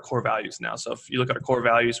part of our core values now. So if you look at our core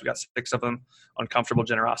values, we got 6 of them. Uncomfortable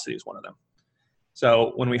generosity is one of them.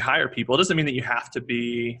 So when we hire people, it doesn't mean that you have to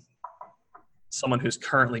be someone who's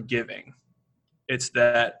currently giving. It's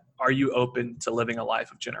that, are you open to living a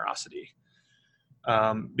life of generosity?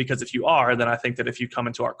 Because if you are, then I think that if you come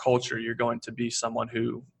into our culture, you're going to be someone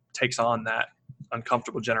who takes on that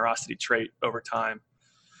uncomfortable generosity trait over time.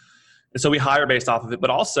 And so we hire based off of it. But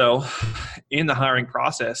also in the hiring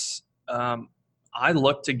process, I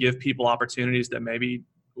look to give people opportunities that maybe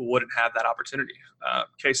wouldn't have that opportunity.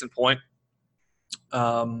 Case in point,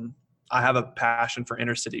 I have a passion for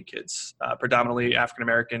inner city kids, predominantly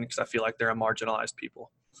African-American, because I feel like they're a marginalized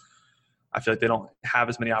people. I feel like they don't have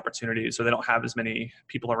as many opportunities, or they don't have as many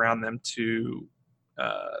people around them to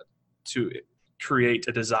create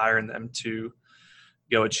a desire in them to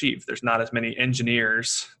go achieve. There's not as many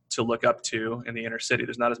engineers to look up to in the inner city.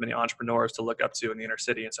 There's not as many entrepreneurs to look up to in the inner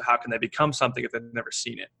city. And so how can they become something if they've never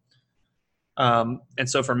seen it? And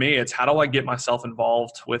so for me, it's how do I get myself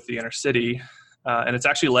involved with the inner city? And it's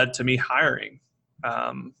actually led to me hiring.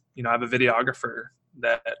 I have a videographer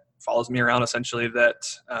that follows me around essentially that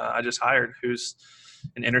I just hired, who's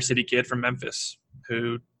an inner city kid from Memphis,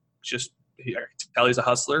 who I can tell he's a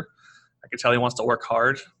hustler. I can tell he wants to work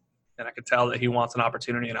hard. and I could tell that he wants an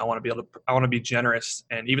opportunity, and I want to be generous.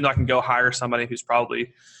 And even though I can go hire somebody who's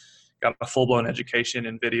probably got a full-blown education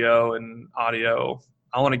in video and audio,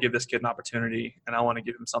 I want to give this kid an opportunity, and I want to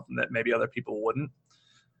give him something that maybe other people wouldn't.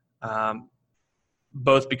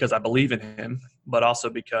 Both because I believe in him, but also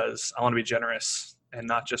because I want to be generous and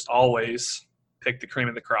not just always pick the cream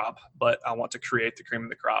of the crop, but I want to create the cream of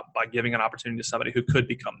the crop by giving an opportunity to somebody who could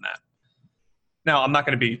become that. Now, I'm not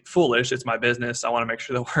going to be foolish. It's my business. I want to make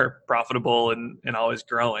sure that we're profitable and always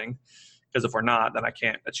growing, because if we're not, then I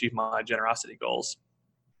can't achieve my generosity goals.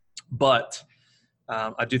 But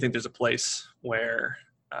I do think there's a place where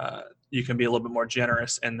you can be a little bit more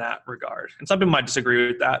generous in that regard. And some people might disagree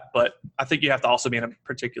with that, but I think you have to also be in a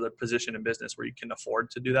particular position in business where you can afford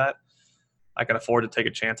to do that. I can afford to take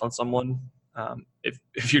a chance on someone.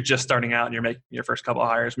 If you're just starting out and you're making your first couple of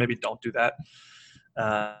hires, maybe don't do that.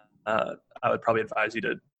 I would probably advise you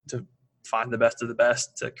to find the best of the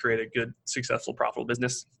best to create a good, successful, profitable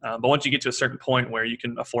business. But once you get to a certain point where you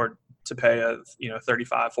can afford to pay a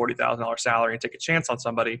 $35,000, $40,000 salary and take a chance on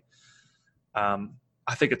somebody,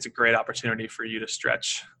 I think it's a great opportunity for you to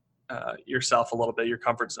stretch yourself a little bit, your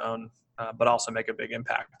comfort zone, but also make a big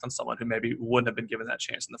impact on someone who maybe wouldn't have been given that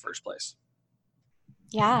chance in the first place.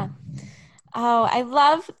 Yeah. Oh, I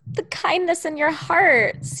love the kindness in your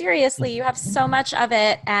heart. Seriously, you have so much of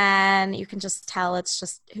it, and you can just tell it's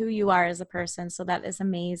just who you are as a person. So that is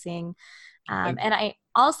amazing. And I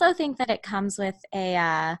also think that it comes with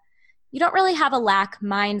you don't really have a lack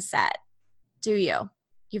mindset, do you?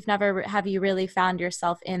 Have you really found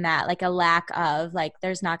yourself in that, like a lack of, like,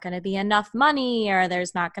 there's not going to be enough money, or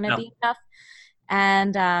there's not going to be enough?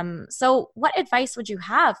 And so what advice would you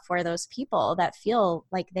have for those people that feel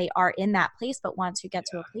like they are in that place but want to get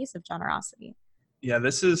to a place of generosity? Yeah,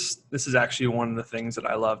 this is actually one of the things that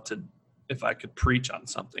I love to, if I could preach on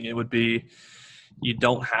something, it would be, you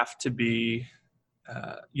don't have to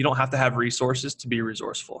have resources to be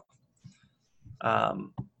resourceful.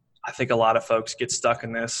 I think a lot of folks get stuck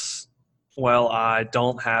in this, well, I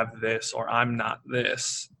don't have this, or I'm not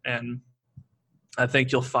this. And I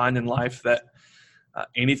think you'll find in life that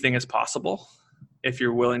anything is possible if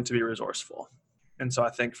you're willing to be resourceful. And so I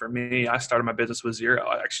think for me, I started my business with zero.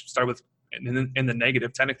 I actually started with in the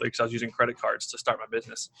negative technically, because I was using credit cards to start my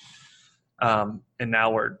business. And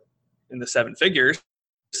now we're in the seven figures,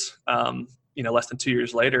 less than 2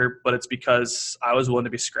 years later, but it's because I was willing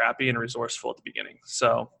to be scrappy and resourceful at the beginning.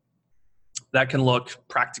 So that can look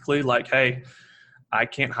practically like, hey, I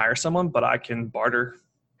can't hire someone, but I can barter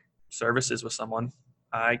services with someone.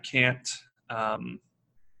 I can't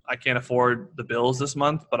afford the bills this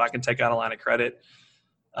month, but I can take out a line of credit.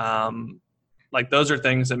 Like, those are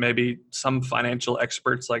things that maybe some financial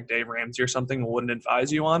experts like Dave Ramsey or something wouldn't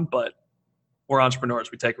advise you on, but we're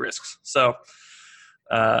entrepreneurs. We take risks. So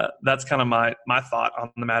that's kind of my thought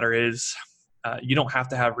on the matter is, you don't have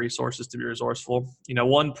to have resources to be resourceful.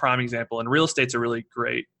 One prime example, and real estate's a really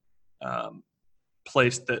great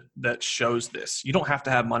place that shows this. You don't have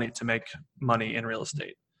to have money to make money in real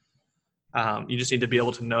estate. You just need to be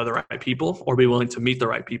able to know the right people, or be willing to meet the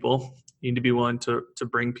right people. You need to be willing to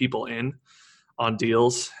bring people in on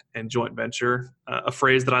deals and joint venture. A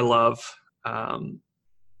phrase that I love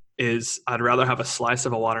is, I'd rather have a slice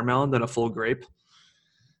of a watermelon than a full grape.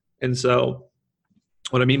 And so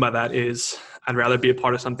what I mean by that is, I'd rather be a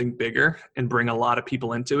part of something bigger and bring a lot of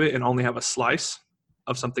people into it and only have a slice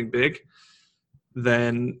of something big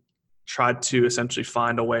than try to essentially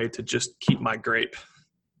find a way to just keep my grape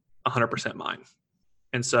 100% mine.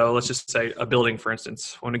 And so let's just say a building, for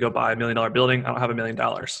instance. I want to go buy $1 million building. I don't have $1 million,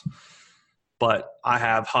 but I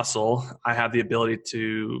have hustle. I have the ability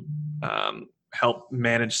to help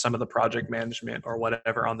manage some of the project management or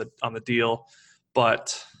whatever on the deal,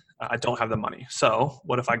 but I don't have the money. So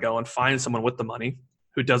what if I go and find someone with the money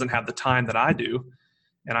who doesn't have the time that I do,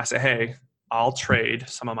 and I say, hey, I'll trade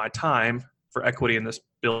some of my time for equity in this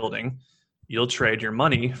building. You'll trade your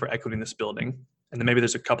money for equity in this building. And then maybe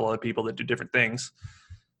there's a couple other people that do different things,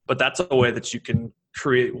 but that's a way that you can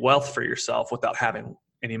create wealth for yourself without having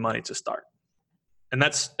any money to start. And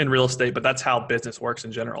that's in real estate, but that's how business works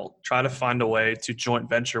in general. Try to find a way to joint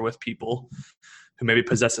venture with people who maybe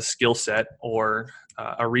possess a skill set or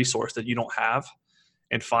a resource that you don't have,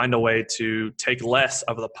 and find a way to take less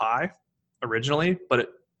of the pie originally, but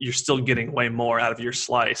you're still getting way more out of your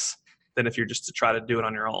slice than if you're just to try to do it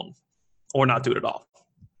on your own or not do it at all.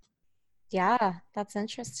 Yeah, that's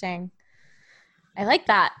interesting. I like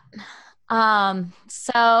that.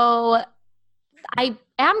 So I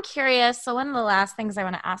am curious. So one of the last things I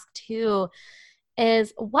want to ask too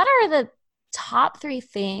is, what are the top 3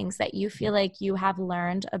 things that you feel like you have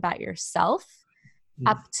learned about yourself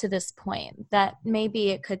up to this point? That maybe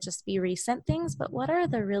it could just be recent things, but what are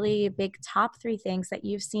the really big top 3 things that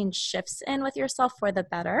you've seen shifts in with yourself for the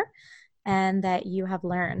better and that you have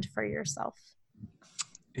learned for yourself?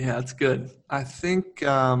 Yeah, that's good. I think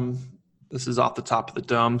this is off the top of the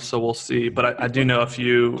dome, so we'll see. But I do know a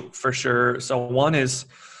few for sure. So one is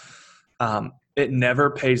it never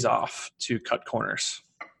pays off to cut corners,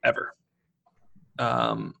 ever.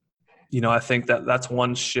 I think that's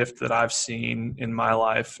one shift that I've seen in my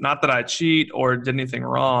life. Not that I cheat or did anything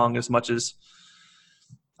wrong, as much as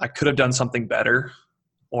I could have done something better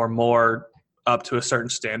or more up to a certain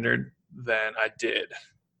standard than I did.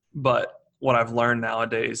 But what I've learned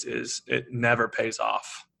nowadays is it never pays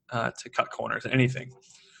off to cut corners in anything.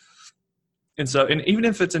 And so, and even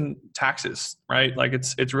if it's in taxes, right? Like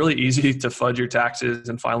it's really easy to fudge your taxes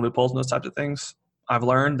and find loopholes and those types of things. I've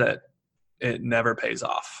learned that it never pays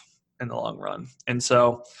off in the long run. And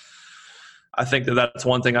so I think that that's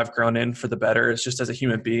one thing I've grown in for the better, is just as a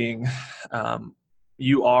human being,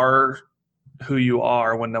 you are who you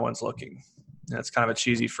are when no one's looking. And that's kind of a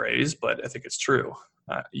cheesy phrase, but I think it's true.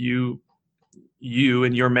 You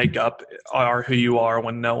and your makeup are who you are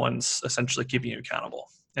when no one's essentially keeping you accountable.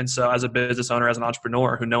 And so as a business owner, as an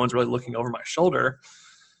entrepreneur who no one's really looking over my shoulder,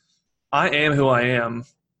 I am who I am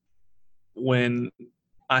when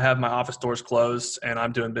I have my office doors closed and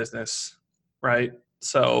I'm doing business, right?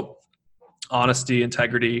 So honesty,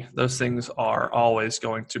 integrity, those things are always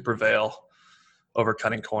going to prevail over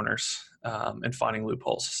cutting corners and finding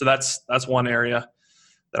loopholes. So that's one area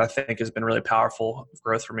that I think has been really powerful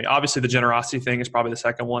growth for me. Obviously, the generosity thing is probably the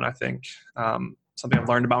second one. I think something I've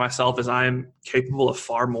learned about myself is I am capable of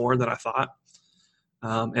far more than I thought,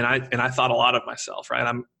 and I thought a lot of myself. Right?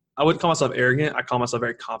 I wouldn't call myself arrogant. I call myself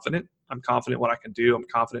very confident. I'm confident in what I can do. I'm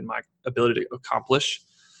confident in my ability to accomplish.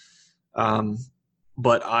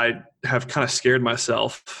 But I have kind of scared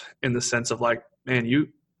myself in the sense of like, man,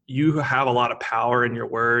 you have a lot of power in your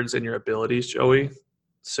words and your abilities, Joey.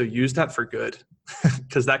 So use that for good,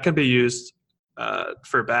 because that can be used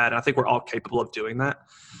for bad. And I think we're all capable of doing that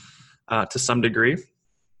to some degree.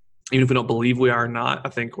 Even if we don't believe we are or not, I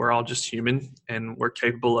think we're all just human, and we're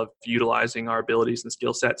capable of utilizing our abilities and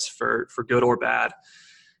skill sets for good or bad.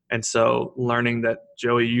 And so learning that,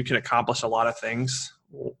 Joey, you can accomplish a lot of things,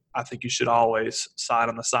 I think you should always side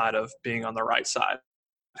on the side of being on the right side,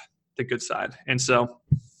 the good side. And so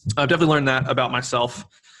I've definitely learned that about myself.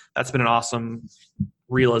 That's been an awesome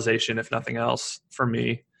realization, if nothing else, for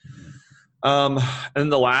me. And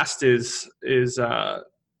the last is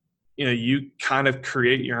you kind of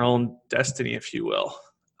create your own destiny, if you will.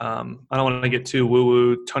 I don't want to get too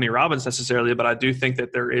woo-woo Tony Robbins necessarily, but I do think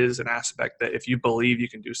that there is an aspect that if you believe you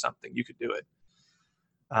can do something, you can do it.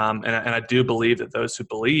 And I do believe that those who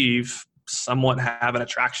believe somewhat have an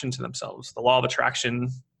attraction to themselves. The law of attraction,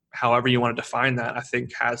 however you want to define that, I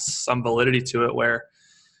think has some validity to it, where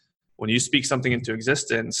when you speak something into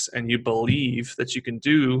existence and you believe that you can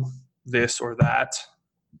do this or that,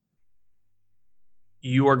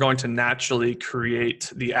 you are going to naturally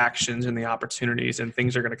create the actions and the opportunities, and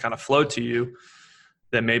things are going to kind of flow to you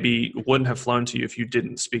that maybe wouldn't have flown to you if you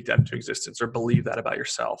didn't speak that into existence, or believe that about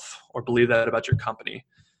yourself, or believe that about your company,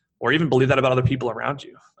 or even believe that about other people around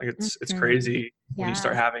you. Like it's crazy when you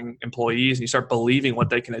start having employees and you start believing what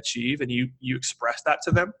they can achieve, and you express that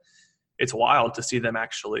to them. It's wild to see them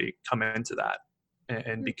actually come into that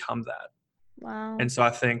and become that. Wow. And so I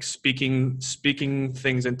think speaking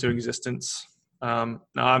things into existence. Now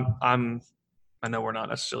I know we're not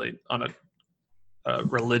necessarily on a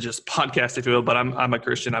religious podcast, if you will, but I'm a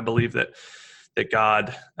Christian. I believe that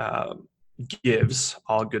God gives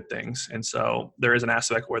all good things. And so there is an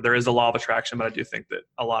aspect where there is a law of attraction, but I do think that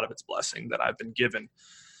a lot of it's blessing that I've been given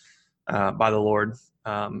by the Lord.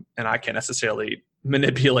 And I can't necessarily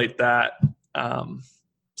manipulate that.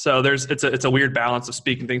 So it's a weird balance of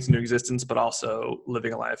speaking things into existence, but also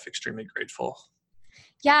living a life extremely grateful.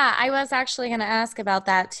 Yeah, I was actually going to ask about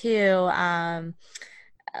that too.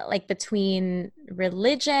 Like between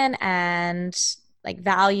religion and like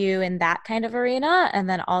value in that kind of arena, and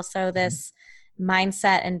then also this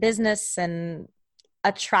mindset and business and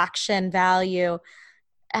attraction value.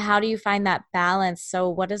 How do you find that balance? So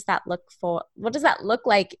what does that look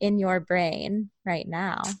like in your brain right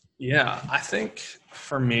now? Yeah, I think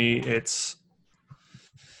for me, it's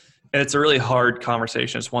a really hard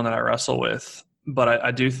conversation. It's one that I wrestle with, but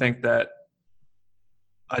I do think that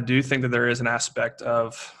there is an aspect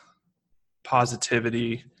of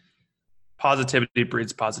positivity. Positivity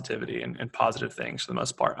breeds positivity and positive things for the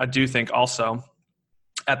most part. I do think also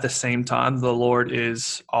at the same time, the Lord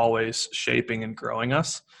is always shaping and growing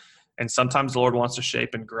us. And sometimes the Lord wants to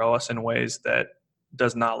shape and grow us in ways that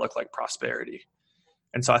does not look like prosperity.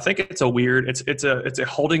 And so I think it's a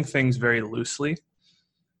holding things very loosely,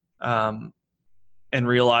 and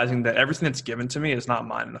realizing that everything that's given to me is not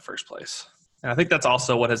mine in the first place. And I think that's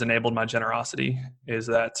also what has enabled my generosity, is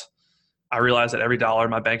that I realize that every dollar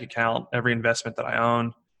in my bank account, every investment that I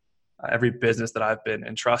own, every business that I've been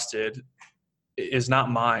entrusted is not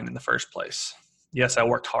mine in the first place. Yes, I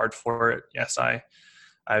worked hard for it. Yes,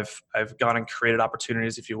 I've gone and created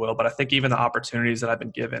opportunities, if you will. But I think even the opportunities that I've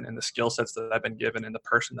been given and the skill sets that I've been given and the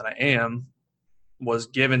person that I am was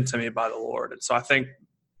given to me by the Lord. And so I think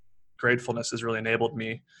gratefulness has really enabled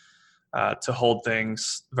me to hold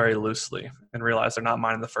things very loosely and realize they're not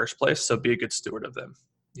mine in the first place. So be a good steward of them.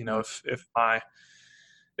 You know, if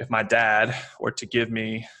my dad were to give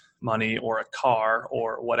me money or a car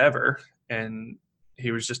or whatever, and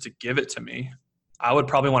he was just to give it to me, I would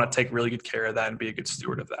probably want to take really good care of that and be a good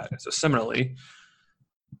steward of that. And so similarly,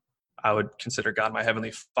 I would consider God my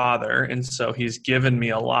heavenly Father. And so he's given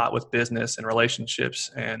me a lot with business and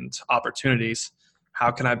relationships and opportunities.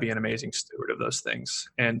 How can I be an amazing steward of those things?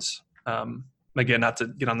 And again, not to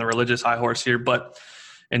get on the religious high horse here, but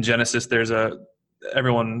in Genesis,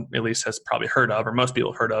 everyone at least has probably heard of, or most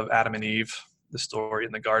people have heard of, Adam and Eve, the story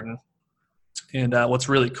in the garden. And what's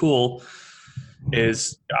really cool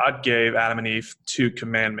is God gave Adam and Eve 2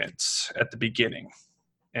 commandments at the beginning.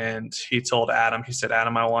 And he told Adam, he said,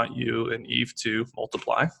 Adam, I want you and Eve to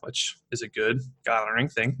multiply, which is a good God-honoring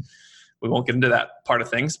thing. We won't get into that part of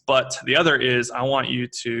things. But the other is, I want you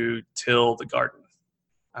to till the garden.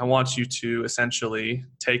 I want you to essentially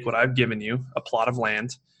take what I've given you, a plot of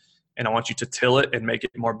land, and I want you to till it and make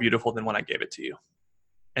it more beautiful than when I gave it to you.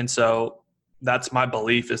 And so that's my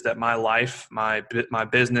belief, is that my life, my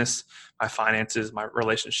business, my finances, my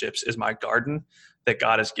relationships is my garden that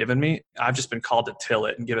God has given me. I've just been called to till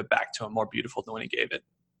it and give it back to him more beautiful than when he gave it.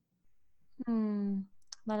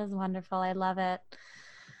 That is wonderful. I love it.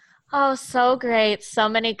 Oh, so great. So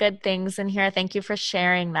many good things in here. Thank you for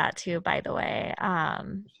sharing that too, by the way.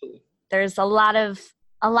 There's a lot of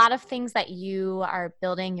things that you are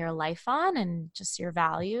building your life on, and just your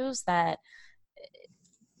values that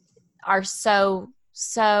are so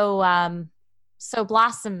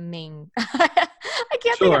blossoming. I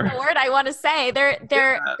can't think of the word I want to say. They're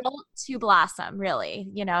built to blossom, really.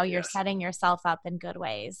 You know, you're setting yourself up in good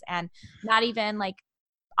ways, and not even like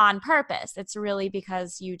on purpose. It's really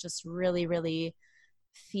because you just really, really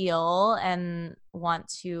feel and want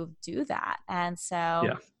to do that. And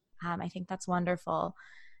so I think that's wonderful.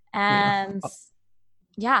 And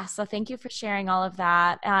so thank you for sharing all of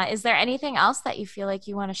that. Is there anything else that you feel like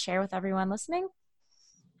you want to share with everyone listening?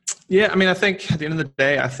 Yeah, I mean, I think at the end of the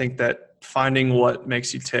day, I think that finding what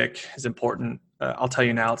makes you tick is important. I'll tell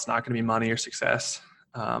you now, it's not going to be money or success.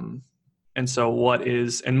 And so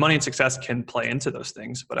money and success can play into those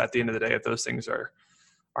things. But at the end of the day, if those things are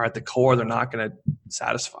at the core, they're not going to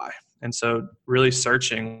satisfy. And so really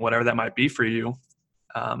searching whatever that might be for you,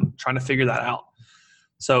 trying to figure that out.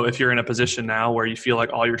 So if you're in a position now where you feel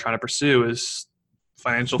like all you're trying to pursue is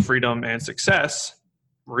financial freedom and success,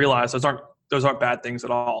 realize those aren't bad things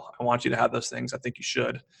at all. I want you to have those things. I think you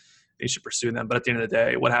should pursue them. But at the end of the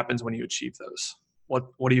day, what happens when you achieve those?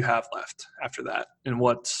 What do you have left after that? And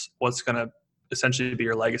what's going to essentially be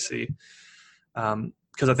your legacy?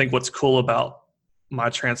 Because I think what's cool about my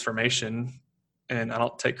transformation, and I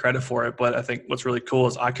don't take credit for it, but I think what's really cool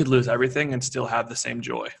is I could lose everything and still have the same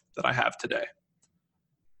joy that I have today.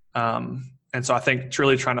 And so I think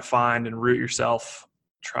truly trying to find and root yourself,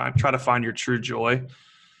 try to find your true joy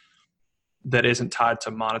that isn't tied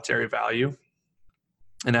to monetary value.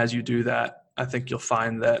 And as you do that, I think you'll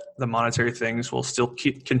find that the monetary things will still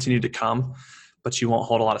continue to come, but you won't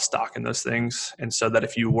hold a lot of stock in those things. And so that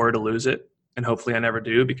if you were to lose it, and hopefully I never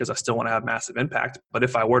do because I still want to have massive impact, but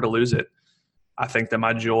if I were to lose it, I think that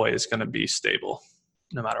my joy is going to be stable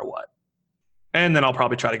no matter what. And then I'll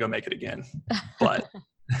probably try to go make it again. But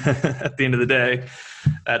at the end of the day,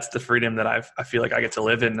 that's the freedom that I feel like I get to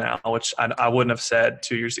live in now, which I wouldn't have said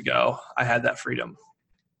 2 years ago. I had that freedom.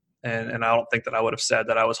 And I don't think that I would have said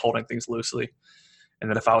that I was holding things loosely and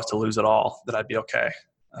that if I was to lose it all, that I'd be okay.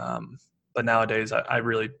 But nowadays, I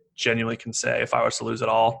really genuinely can say if I was to lose it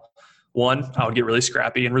all, 1, I would get really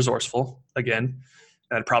scrappy and resourceful again,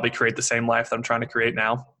 and I'd probably create the same life that I'm trying to create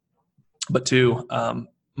now. But 2,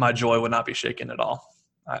 my joy would not be shaken at all.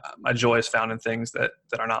 My joy is found in things that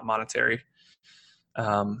are not monetary.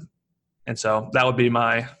 And so that would be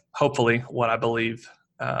hopefully what I believe,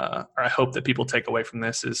 or I hope that people take away from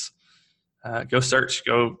this is go search,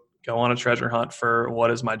 go on a treasure hunt for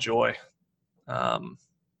what is my joy.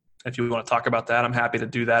 If you want to talk about that, I'm happy to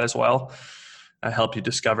do that as well. I help you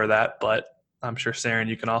discover that. But I'm sure, Saren,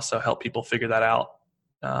 you can also help people figure that out.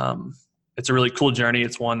 It's a really cool journey.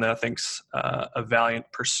 It's one that I think's a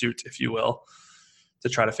valiant pursuit, if you will, to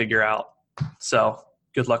try to figure out. So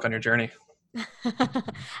good luck on your journey.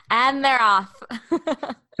 And they're off.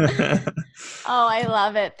 Oh, I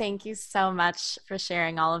love it. Thank you so much for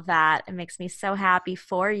sharing all of that. It makes me so happy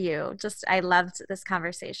for you. I loved this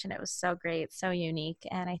conversation. It was so great, so unique.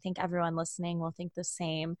 And I think everyone listening will think the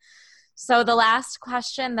same. So the last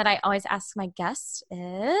question that I always ask my guests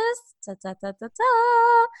is,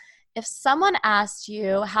 if someone asked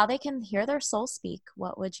you how they can hear their soul speak,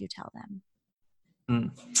 what would you tell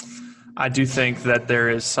them? I do think that there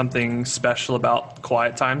is something special about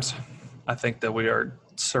quiet times. I think that we are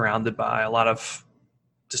surrounded by a lot of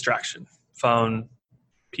distraction, phone,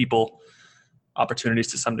 people, opportunities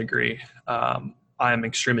to some degree. I am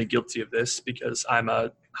extremely guilty of this because I'm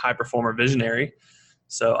a high performer visionary.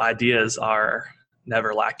 So ideas are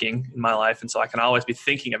never lacking in my life. And so I can always be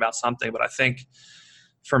thinking about something. But I think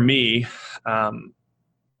for me,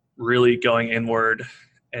 really going inward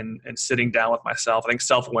and sitting down with myself, I think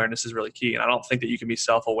self-awareness is really key. And I don't think that you can be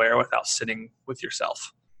self-aware without sitting with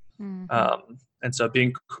yourself. Mm-hmm. And so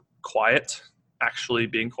being quiet, actually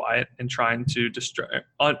being quiet and trying to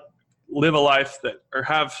live a life that, or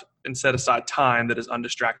have and set aside time that is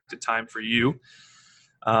undistracted time for you.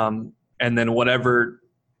 And then whatever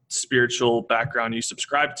spiritual background you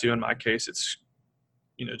subscribe to, in my case, it's,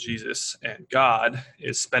 Jesus and God,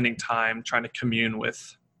 is spending time trying to commune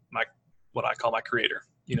with what I call my creator,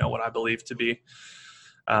 what I believe to be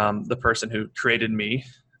the person who created me,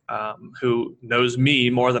 who knows me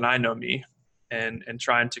more than I know me, and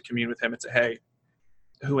trying to commune with him and say, hey,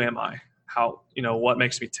 who am I? How, what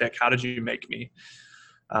makes me tick? How did you make me?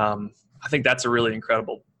 I think that's a really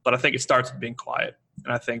incredible, but I think it starts with being quiet.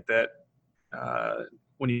 And I think that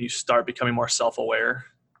when you start becoming more self-aware,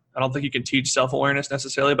 I don't think you can teach self-awareness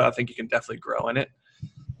necessarily, but I think you can definitely grow in it.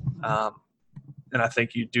 And I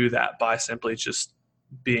think you do that by simply just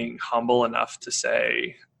being humble enough to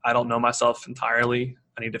say, I don't know myself entirely.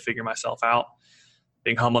 I need to figure myself out.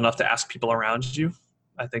 Being humble enough to ask people around you.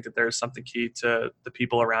 I think that there's something key to the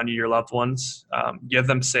people around you, your loved ones. Give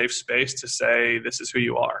them safe space to say, this is who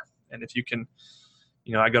you are. And if you can,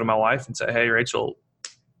 I go to my wife and say, hey, Rachel,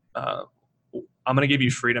 I'm going to give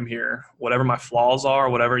you freedom here. Whatever my flaws are,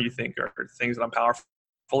 whatever you think are things that I'm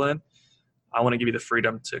powerful in, I want to give you the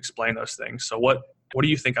freedom to explain those things. So what do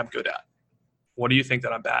you think I'm good at? What do you think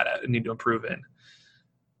that I'm bad at and need to improve in?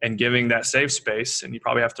 And giving that safe space, and you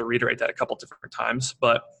probably have to reiterate that a couple different times,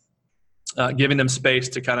 but giving them space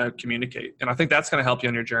to kind of communicate. And I think that's going to help you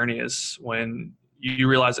on your journey, is when you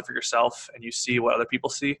realize it for yourself and you see what other people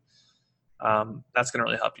see. That's going to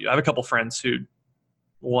really help you. I have a couple friends who,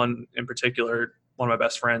 one in particular, one of my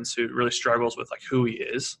best friends, who really struggles with like who he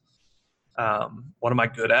is. What am I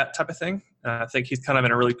good at type of thing. And I think he's kind of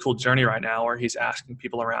in a really cool journey right now where he's asking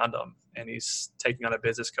people around him, and he's taking on a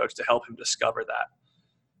business coach to help him discover that.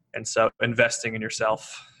 And so investing in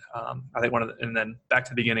yourself, I think and then back to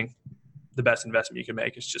the beginning, the best investment you can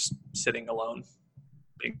make is just sitting alone,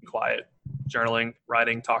 being quiet, journaling,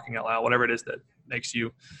 writing, talking out loud, whatever it is that makes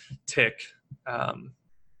you tick.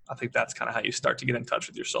 I think that's kind of how you start to get in touch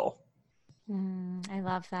with your soul. I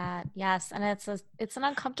love that. Yes. And it's an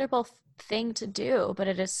uncomfortable thing to do, but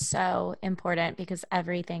it is so important because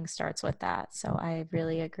everything starts with that. So I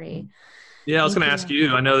really agree. Yeah, I was going to ask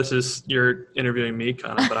you, I know you're interviewing me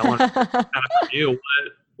kind of, but I want to ask you,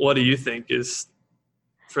 what do you think is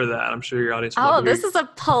for that? I'm sure your audience will this is a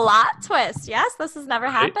plot twist. Yes, this has never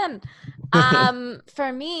happened.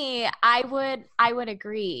 For me, I would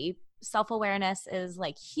agree. Self-awareness is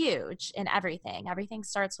like huge in everything. Everything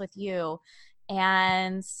starts with you.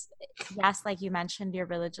 And yes, like you mentioned, your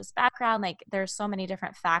religious background, like there's so many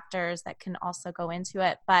different factors that can also go into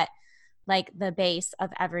it. But like the base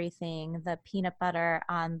of everything, the peanut butter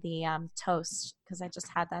on the toast, because I just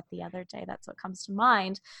had that the other day. That's what comes to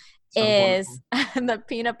mind. Is the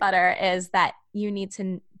peanut butter is that you need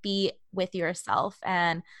to be with yourself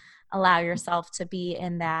and allow yourself to be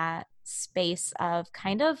in that space of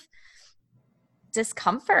kind of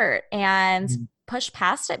discomfort and push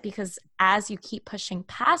past it, because as you keep pushing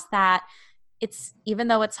past that, it's, even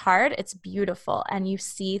though it's hard, it's beautiful, and you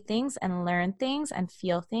see things and learn things and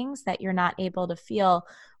feel things that you're not able to feel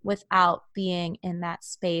without being in that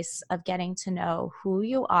space of getting to know who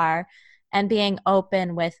you are and being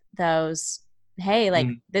open with those, hey, like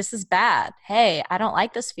this is bad. Hey, I don't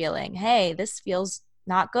like this feeling. Hey, this feels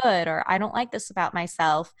not good, or I don't like this about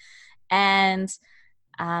myself. And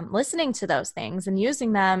listening to those things and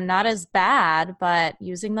using them not as bad, but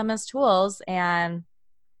using them as tools and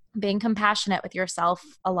being compassionate with yourself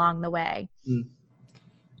along the way.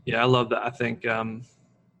 Yeah, I love that. I think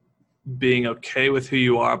being okay with who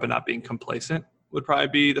you are, but not being complacent would probably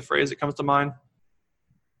be the phrase that comes to mind.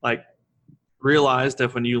 Like, realize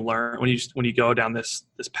that when you go down this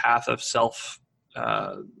path of self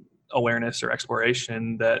awareness or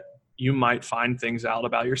exploration, that you might find things out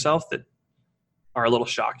about yourself that are a little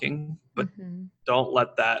shocking, but don't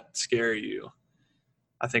let that scare you.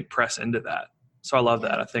 I think press into that. So I love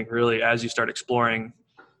that. I think really, as you start exploring,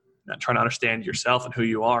 trying to understand yourself and who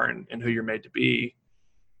you are and who you're made to be,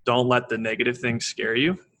 don't let the negative things scare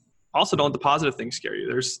you. Also, don't let the positive things scare you.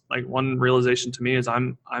 There's like one realization to me is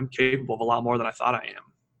I'm capable of a lot more than I thought I am.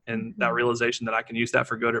 And that realization that I can use that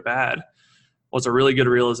for good or bad was a really good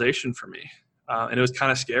realization for me. And it was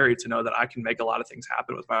kind of scary to know that I can make a lot of things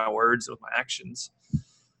happen with my words, with my actions.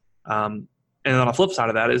 And then on the flip side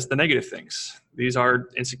of that is the negative things. These are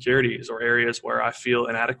insecurities or areas where I feel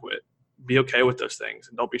inadequate. Be okay with those things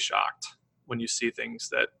and don't be shocked when you see things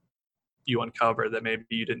that you uncover that maybe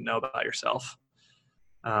you didn't know about yourself.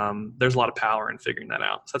 There's a lot of power in figuring that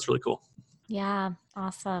out. So that's really cool. Yeah.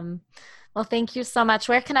 Awesome. Well, thank you so much.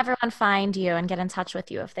 Where can everyone find you and get in touch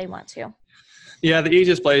with you if they want to? Yeah, the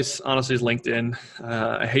easiest place, honestly, is LinkedIn.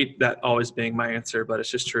 I hate that always being my answer, but it's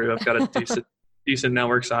just true. I've got a decent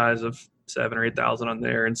network size of 7,000 or 8,000 on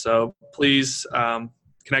there. And so please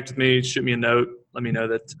connect with me, shoot me a note. Let me know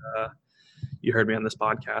that you heard me on this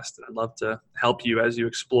podcast. And I'd love to help you as you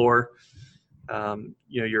explore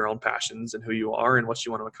your own passions and who you are and what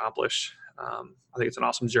you want to accomplish. I think it's an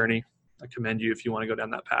awesome journey. I commend you if you want to go down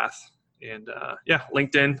that path. And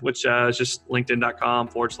LinkedIn, which is just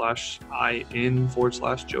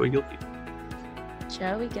linkedin.com/in/Joey Gilkey.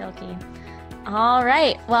 Joey Gilkey. All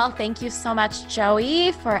right. Well, thank you so much,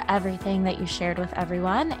 Joey, for everything that you shared with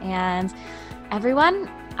everyone. And everyone,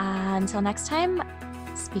 until next time,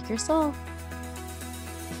 speak your soul.